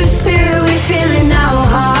stories with spirit, we feel in our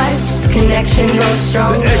heart. Connection grows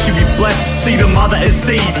stronger. The earth should be blessed, see the mother as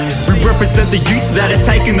seed. We represent the youth that are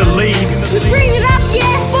taking the lead. We bring it up, yeah,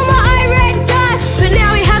 for my red dust. But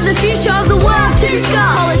now we have the future of the world to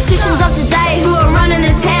discuss. Politicians of today who are running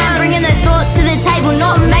the town, bringing their thoughts to the table,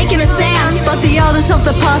 not making a sound. But the elders of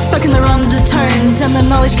the past spoken their undertones, and the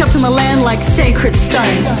knowledge kept in the land like sacred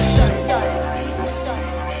stones.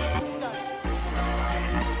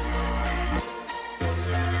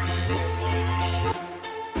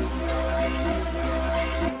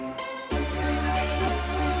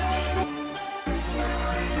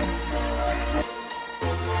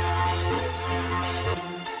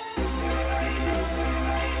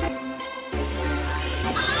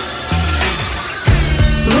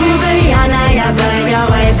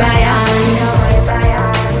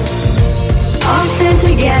 All stand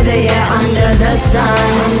together, yeah, under the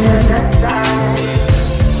sun.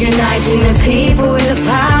 Uniting the people with the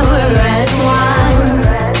power as one.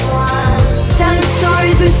 Telling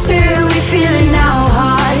stories with spirit, we feel in our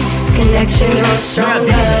heart. Connection grows stronger.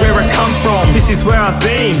 Now this is where I come from, this is where I've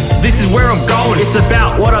been, this is where I'm going, it's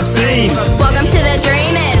about what I've seen. Welcome to the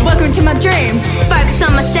dream and welcome to my dream. Focus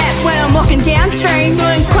on my steps when I'm walking downstream.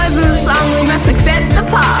 Doing closing the song, we must accept the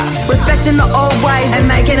past. Respecting the old ways and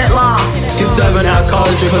making it last. Conserving our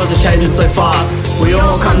culture because it's changing so fast. We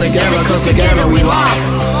all come together because together we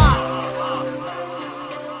last.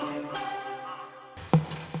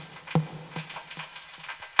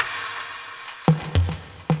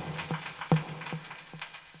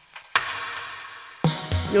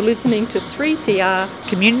 You're listening to 3CR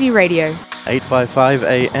Community Radio. 855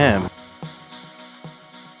 AM.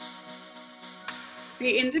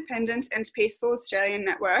 The Independent and Peaceful Australian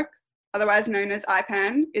Network, otherwise known as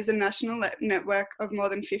IPAN, is a national network of more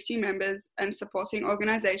than 50 members and supporting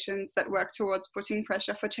organisations that work towards putting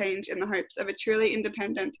pressure for change in the hopes of a truly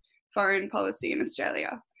independent foreign policy in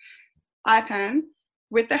Australia. IPAN,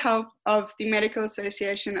 with the help of the Medical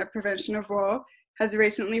Association of Prevention of War, has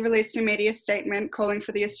recently released a media statement calling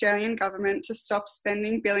for the Australian government to stop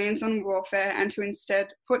spending billions on warfare and to instead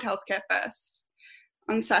put healthcare first.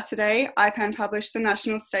 On Saturday, IPAN published a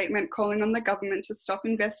national statement calling on the government to stop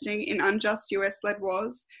investing in unjust US-led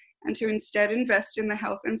wars and to instead invest in the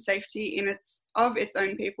health and safety of its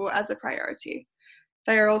own people as a priority.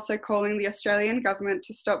 They are also calling the Australian government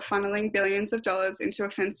to stop funneling billions of dollars into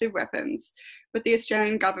offensive weapons, with the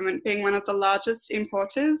Australian government being one of the largest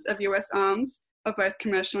importers of US arms of both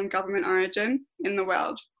commercial and government origin in the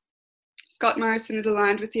world. Scott Morrison is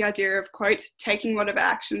aligned with the idea of, quote, taking whatever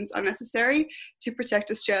actions are necessary to protect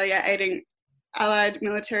Australia, aiding allied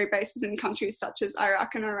military bases in countries such as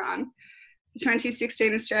Iraq and Iran. The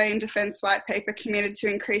 2016 Australian Defence White Paper committed to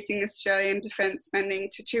increasing Australian defence spending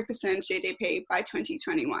to 2% GDP by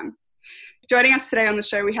 2021. Joining us today on the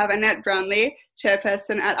show, we have Annette Brownlee,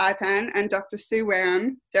 chairperson at IPAN, and Dr. Sue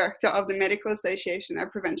Wareham, director of the Medical Association of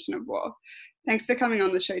Prevention of War. Thanks for coming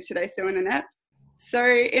on the show today, Sue and Annette. So,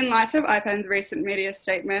 in light of IPAN's recent media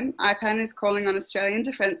statement, IPAN is calling on Australian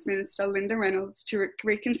Defence Minister Linda Reynolds to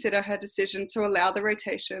reconsider her decision to allow the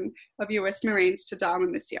rotation of US Marines to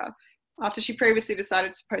Darwin this year, after she previously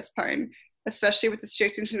decided to postpone, especially with the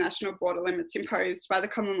strict international border limits imposed by the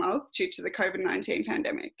Commonwealth due to the COVID-19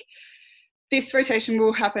 pandemic. This rotation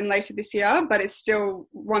will happen later this year, but is still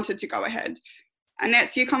wanted to go ahead.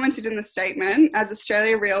 Annette, you commented in the statement, as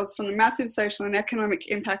Australia reels from the massive social and economic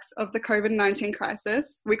impacts of the COVID-19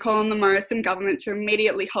 crisis, we call on the Morrison government to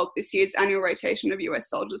immediately halt this year's annual rotation of US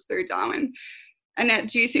soldiers through Darwin. Annette,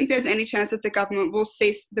 do you think there's any chance that the government will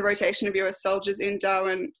cease the rotation of US soldiers in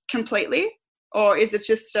Darwin completely? Or is it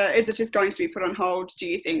just going to be put on hold, do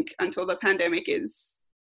you think, until the pandemic is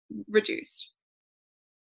reduced?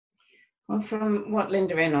 Well, from what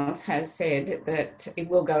Linda Reynolds has said, that it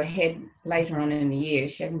will go ahead later on in the year.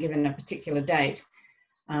 She hasn't given a particular date,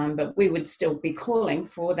 but we would still be calling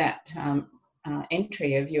for that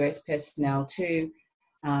entry of US personnel to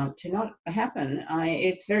not happen.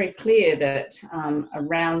 It's very clear that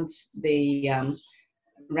around the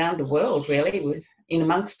world, really, in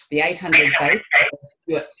amongst the 800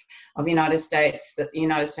 bases of United States that the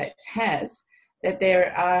United States has, that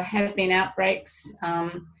there have been outbreaks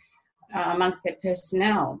amongst their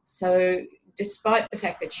personnel. So despite the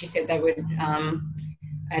fact that she said they would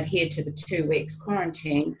adhere to the 2 weeks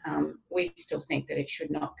quarantine, we still think that it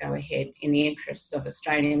should not go ahead in the interests of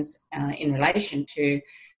Australians in relation to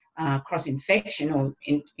cross-infection or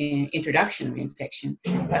introduction of infection.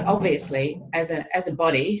 But obviously, as a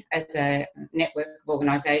body, as a network of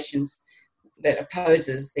organisations that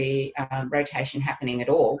opposes the rotation happening at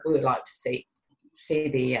all, we would like to see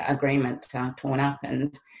the agreement torn up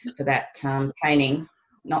and for that training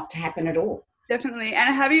not to happen at all. Definitely.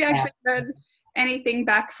 And have you actually heard anything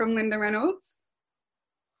back from Linda Reynolds?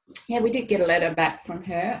 Yeah, we did get a letter back from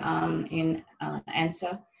her in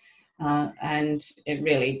answer, and it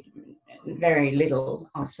really very little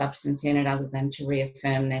of substance in it other than to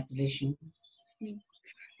reaffirm their position.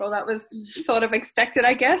 Well, that was sort of expected,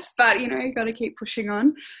 I guess, but, you've got to keep pushing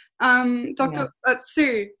on.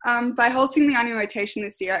 Sue, by halting the annual rotation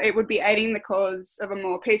this year, it would be aiding the cause of a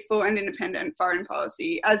more peaceful and independent foreign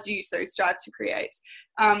policy, as you so strive to create.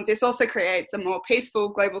 This also creates a more peaceful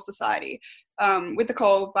global society, with the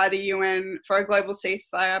call by the UN for a global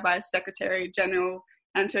ceasefire by Secretary General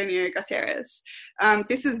Antonio Guterres.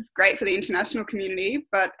 This is great for the international community,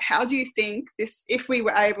 but how do you think this, if we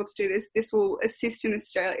were able to do this, this will assist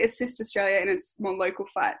Australia in its more local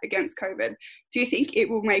fight against COVID? Do you think it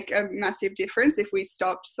will make a massive difference if we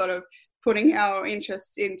stopped sort of putting our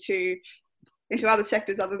interests into other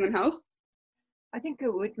sectors other than health? I think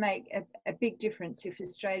it would make a big difference if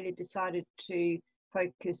Australia decided to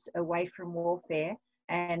focus away from warfare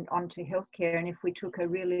and onto healthcare, and if we took a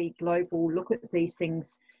really global look at these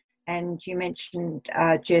things. And you mentioned,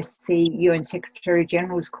 Jess, the UN Secretary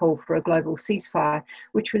General's call for a global ceasefire,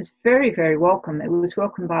 which was very, very welcome. It was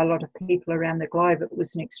welcomed by a lot of people around the globe. It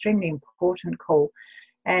was an extremely important call.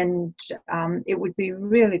 And it would be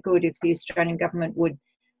really good if the Australian government would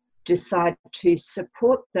decide to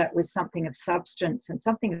support that with something of substance, and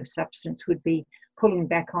something of substance would be pulling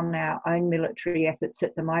back on our own military efforts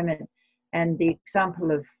at the moment. And the example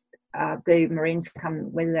of the Marines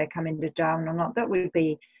whether they come into Darwin or not, that would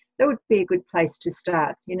be a good place to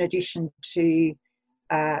start. In addition to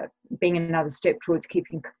being another step towards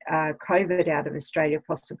keeping COVID out of Australia,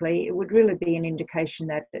 possibly, it would really be an indication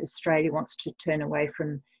that Australia wants to turn away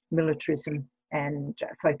from militarism and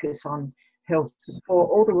focus on health for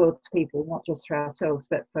all the world's people, not just for ourselves,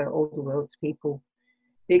 but for all the world's people.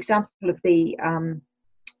 The example of the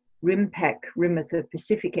RIMPAC, Rim of the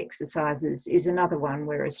Pacific exercises, is another one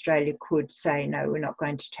where Australia could say, no, we're not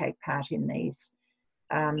going to take part in these.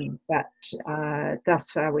 But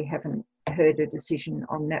thus far we haven't heard a decision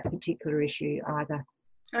on that particular issue either.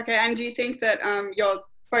 Okay, and do you think that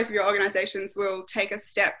both of your organisations will take a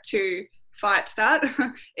step to fight that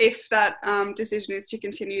if that decision is to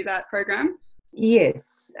continue that program?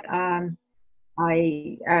 Yes, I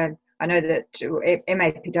know that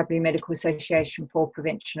MAPW, Medical Association for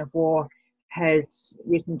Prevention of War, has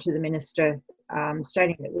written to the Minister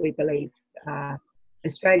stating that we believe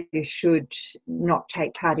Australia should not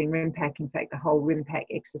take part in RIMPAC. In fact, the whole RIMPAC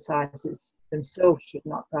exercises themselves should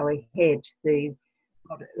not go ahead. A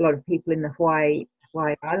lot of people in the Hawaii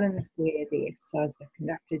Islands where the exercises are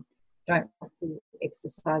conducted don't do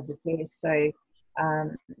exercises there. So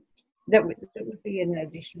that would be an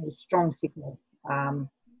additional strong signal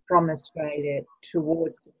from Australia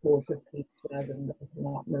towards the cause of peace rather than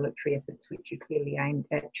not military efforts, which are clearly aimed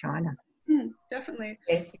at China. Definitely.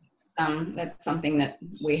 Yes, that's something that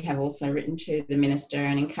we have also written to the Minister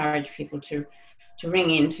and encourage people to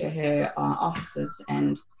ring into her offices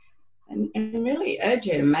and really urge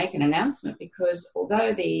her to make an announcement, because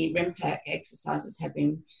although the RIMPAC exercises have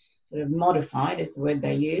been sort of modified, is the word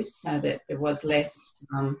they use, so that there was less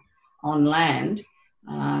on land,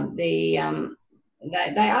 they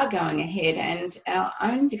are going ahead, and our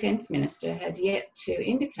own Defence Minister has yet to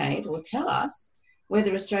indicate or tell us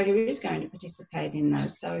whether Australia is going to participate in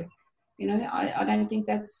those. So, I don't think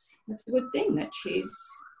that's a good thing that she's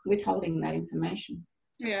withholding that information.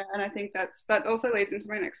 Yeah, and I think that also leads into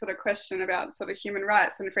my next sort of question about sort of human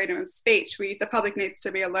rights and freedom of speech. The public needs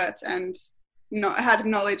to be alert and not have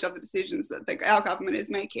knowledge of the decisions that our government is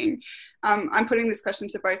making. I'm putting this question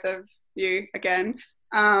to both of you again.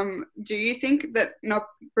 Do you think that not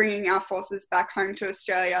bringing our forces back home to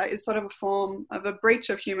Australia is sort of a form of a breach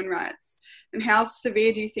of human rights? And how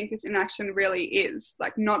severe do you think this inaction really is,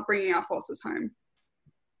 like not bringing our forces home?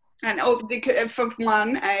 And for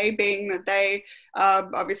one, A, being that they are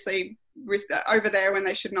obviously over there when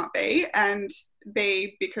they should not be, and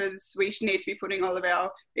B, because we need to be putting all of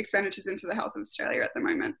our expenditures into the health of Australia at the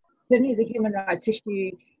moment. Certainly the human rights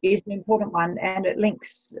issue is an important one, and it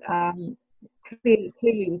links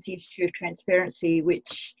clearly with the issue of transparency,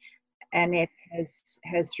 which Annette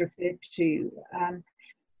has referred to.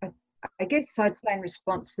 I guess I'd say in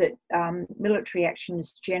response that military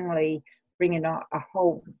actions generally bring in a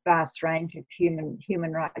whole vast range of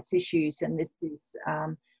human rights issues, and this is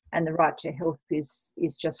and the right to health is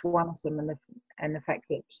just one of them, and the fact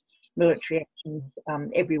that military actions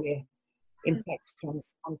everywhere impacts on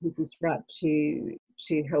people's right to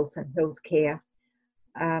health and health care.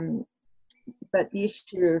 But the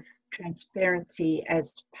issue of transparency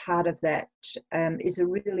as part of that is a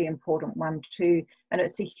really important one too, and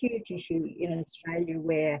it's a huge issue in Australia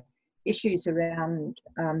where issues around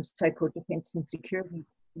so-called defence and security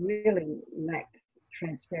really lack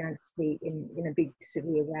transparency in a big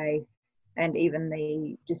severe way, and even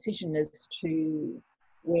the decision as to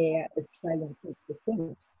where Australian troops are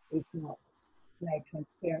sent is not made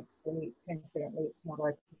transparently. It's not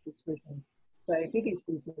open to scrutiny. So big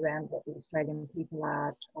issues around what the Australian people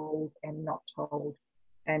are told and not told,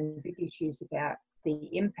 and big issues about the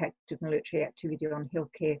impact of military activity on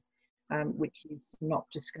healthcare, which is not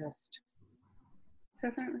discussed.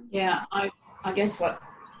 Definitely. Yeah, I guess what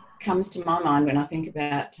comes to my mind when I think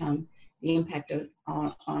about the impact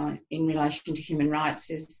on in relation to human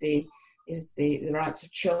rights is the rights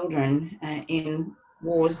of children in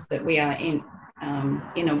wars that we are in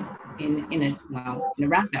a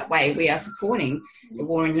roundabout way. We are supporting the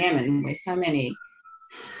war in Yemen, where so many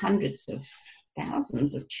hundreds of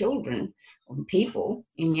thousands of children or people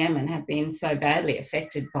in Yemen have been so badly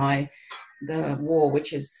affected by the war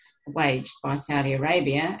which is waged by Saudi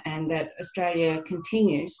Arabia, and that Australia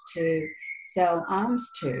continues to sell arms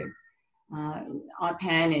to.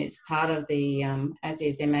 IPAN is part of the, as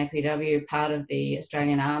is MAPW, part of the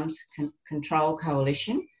Australian Arms Control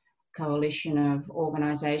Coalition of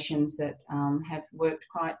organisations that have worked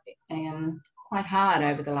quite hard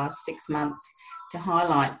over the last 6 months to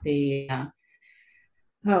highlight the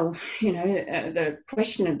the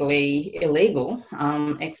questionably illegal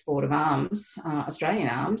export of arms, Australian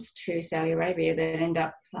arms, to Saudi Arabia that end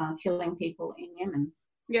up killing people in Yemen.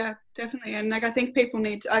 Yeah, definitely. And I think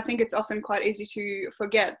I think it's often quite easy to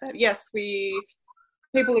forget that, yes,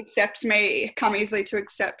 people may come easily to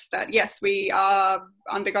accept that, yes, we are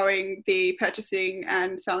undergoing the purchasing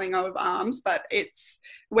and selling of arms, but it's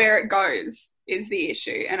where it goes is the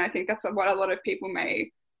issue. And I think that's what a lot of people may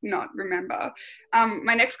not remember.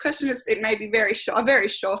 My next question is, it may be a very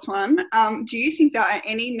short one. Do you think there are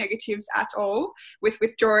any negatives at all with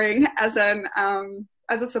withdrawing as a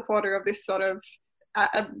supporter of this sort of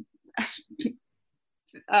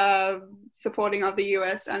supporting of the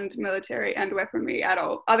US and military and weaponry at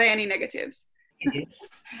all? Are there any negatives? Yes.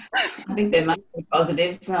 I think there must be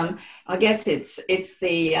positives. I guess it's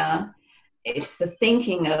the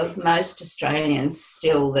thinking of most Australians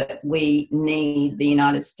still that we need the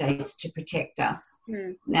United States to protect us.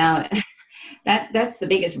 Now, that's the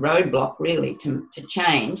biggest roadblock really to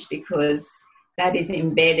change, because that is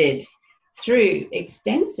embedded through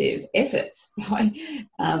extensive efforts by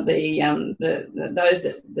those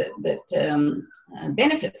that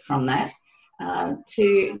benefit from that,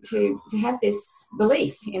 to have this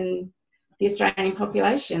belief in the Australian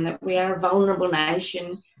population that we are a vulnerable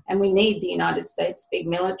nation and we need the United States big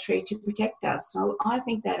military to protect us. So I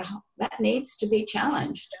think that needs to be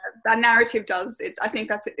challenged. That narrative does. I think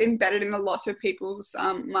that's embedded in a lot of people's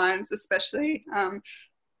minds, especially.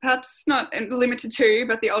 Perhaps not limited to,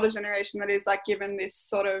 but the older generation that is like given this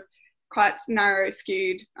sort of quite narrow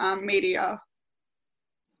skewed media,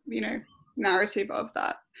 narrative of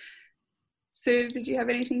that. Sue, did you have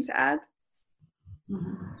anything to add?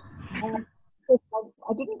 I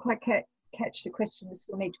didn't quite catch the question. This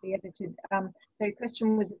will need to be edited. So the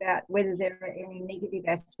question was about whether there are any negative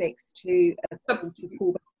aspects to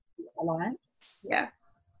pull back the alliance. Yeah.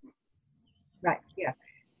 Right. Yeah.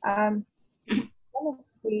 One of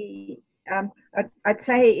the I'd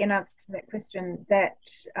say in answer to that question that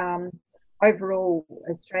overall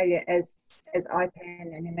Australia, as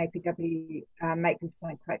IPAN and NAPW make this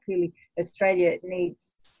point quite clearly, Australia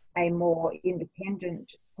needs a more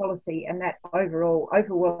independent policy, and that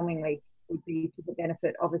overwhelmingly would be to the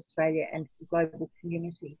benefit of Australia and the global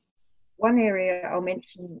community. One area I'll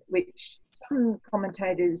mention, which some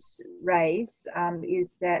commentators raise,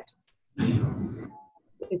 is that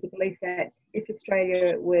there's a belief that if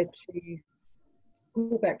Australia were to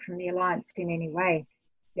pull back from the alliance in any way,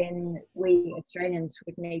 then we Australians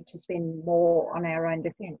would need to spend more on our own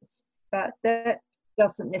defence. But that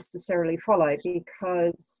doesn't necessarily follow,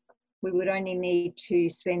 because we would only need to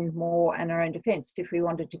spend more on our own defence if we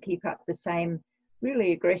wanted to keep up the same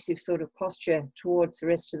really aggressive sort of posture towards the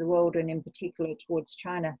rest of the world, and in particular towards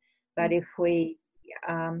China. But if we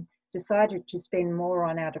decided to spend more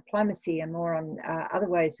on our diplomacy and more on other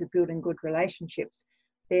ways of building good relationships,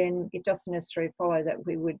 then it doesn't necessarily follow that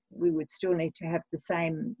we would still need to have the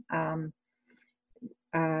same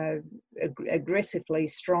aggressively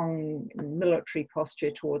strong military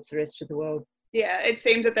posture towards the rest of the world. Yeah, it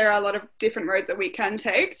seems that there are a lot of different roads that we can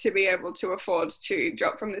take to be able to afford to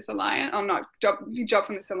drop from this alliance, or not drop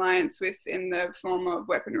from this alliance within the form of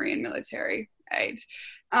weaponry and military aid.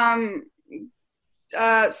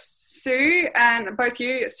 Sue and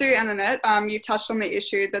Annette, you touched on the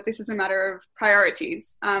issue that this is a matter of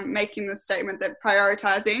priorities, making the statement that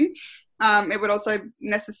prioritising it would also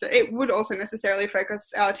necessarily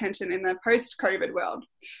focus our attention in the post-COVID world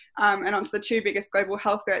and onto the two biggest global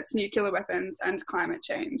health threats, nuclear weapons and climate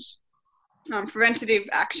change. Preventative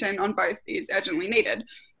action on both is urgently needed.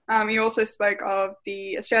 You also spoke of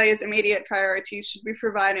Australia's immediate priorities should be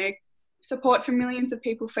providing support for millions of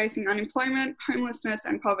people facing unemployment, homelessness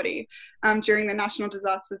and poverty during the national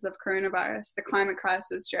disasters of coronavirus, the climate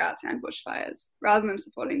crisis, droughts and bushfires, rather than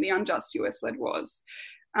supporting the unjust US-led wars.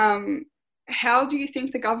 How do you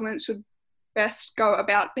think the government should best go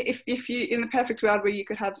about, if you, in the perfect world where you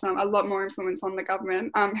could have a lot more influence on the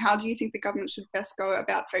government, how do you think the government should best go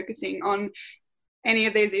about focusing on any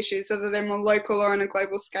of these issues, whether they're more local or on a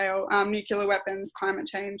global scale, nuclear weapons, climate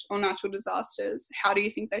change or natural disasters? How do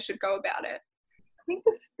you think they should go about it? I think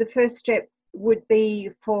the first step would be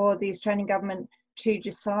for the Australian government to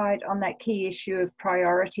decide on that key issue of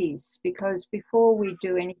priorities, because before we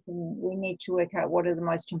do anything, we need to work out what are the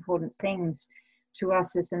most important things to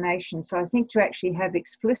us as a nation. So I think to actually have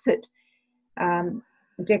explicit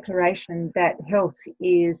declaration that health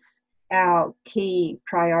is our key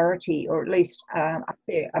priority, or at least up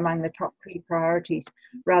there among the top 3 priorities,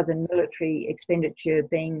 rather than military expenditure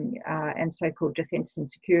being and so-called defence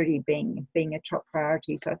and security being a top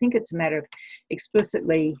priority. So I think it's a matter of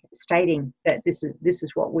explicitly stating that this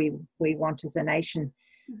is what we want as a nation.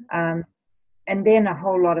 And then a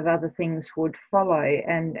whole lot of other things would follow.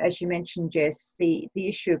 And as you mentioned, Jess, the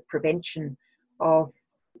issue of prevention of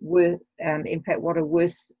in fact what are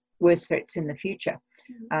worse threats in the future.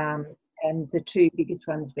 And the 2 biggest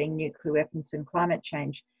ones being nuclear weapons and climate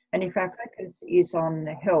change. And if our focus is on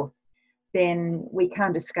health, then we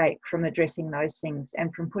can't escape from addressing those things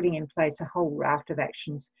and from putting in place a whole raft of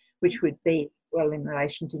actions, which would be, well, in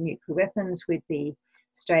relation to nuclear weapons, we'd be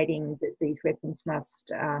stating that these weapons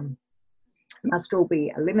must all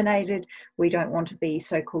be eliminated. We don't want to be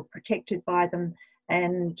so-called protected by them.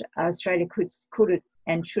 And Australia could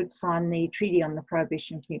and should sign the Treaty on the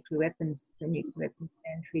Prohibition of Nuclear Weapons, the Nuclear Weapons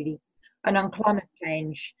Ban Treaty. And on climate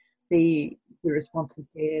change, the responses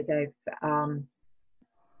there,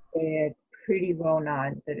 they're pretty well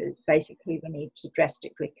known that basically we need to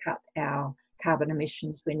drastically cut our carbon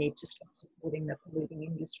emissions, we need to stop supporting the polluting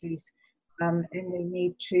industries, and we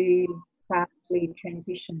need to fastly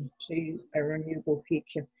transition to a renewable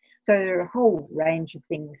future. So there are a whole range of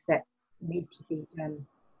things that need to be done,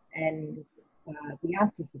 and the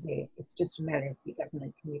answers are there. It's just a matter of the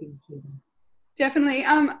government committing to them. Definitely.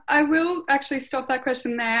 I will actually stop that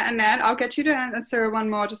question there, Annette. I'll get you to answer one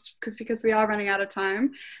more just because we are running out of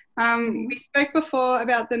time. We spoke before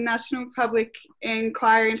about the National Public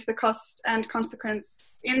Inquiry into the Cost and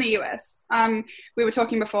Consequence in the US. We were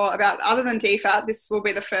talking before about, other than DFAT, this will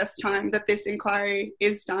be the first time that this inquiry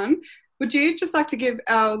is done. Would you just like to give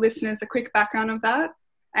our listeners a quick background of that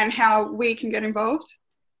and how we can get involved?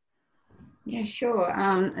 Yeah, sure.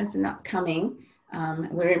 As an upcoming,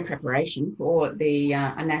 we're in preparation for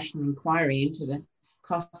a national inquiry into the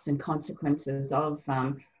costs and consequences of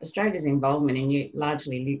Australia's involvement in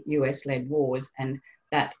largely US-led wars, and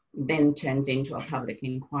that then turns into a public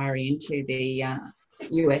inquiry into the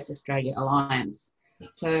US-Australia alliance.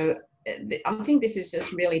 So I think this is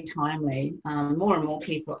just really timely. More and more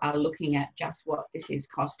people are looking at just what this is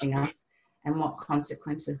costing us and what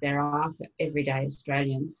consequences there are for everyday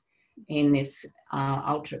Australians in this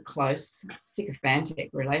ultra-close, sycophantic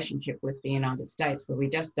relationship with the United States, where we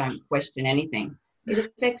just don't question anything. It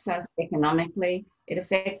affects us economically, it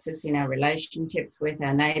affects us in our relationships with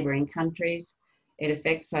our neighbouring countries, it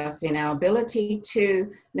affects us in our ability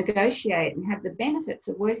to negotiate and have the benefits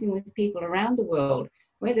of working with people around the world,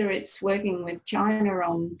 whether it's working with China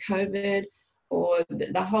on COVID or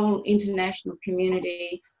the whole international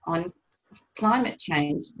community on climate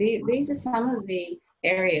change. These are some of the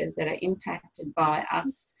areas that are impacted by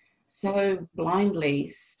us so blindly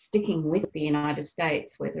sticking with the United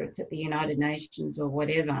States, whether it's at the United Nations or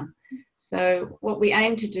whatever. So what we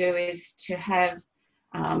aim to do is to have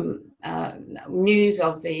news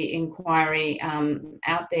of the inquiry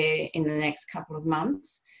out there in the next couple of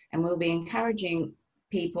months, and we'll be encouraging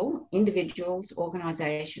people, individuals,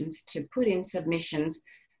 organisations to put in submissions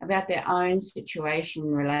about their own situation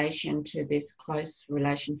in relation to this close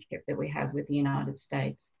relationship that we have with the United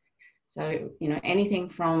States. So, anything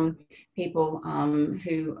from people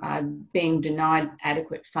who are being denied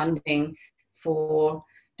adequate funding for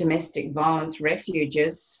domestic violence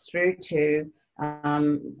refuges through to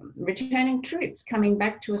returning troops coming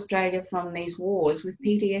back to Australia from these wars with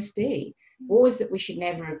PTSD, wars that we should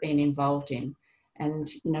never have been involved in.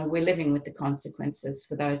 And, we're living with the consequences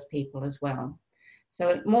for those people as well.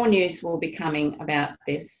 So more news will be coming about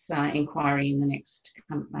this inquiry in the next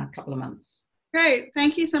couple of months. Great.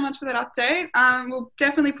 Thank you so much for that update. We'll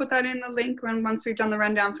definitely put that in the link once we've done the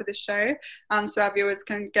rundown for this show, so our viewers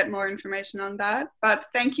can get more information on that. But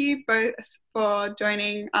thank you both for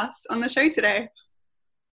joining us on the show today.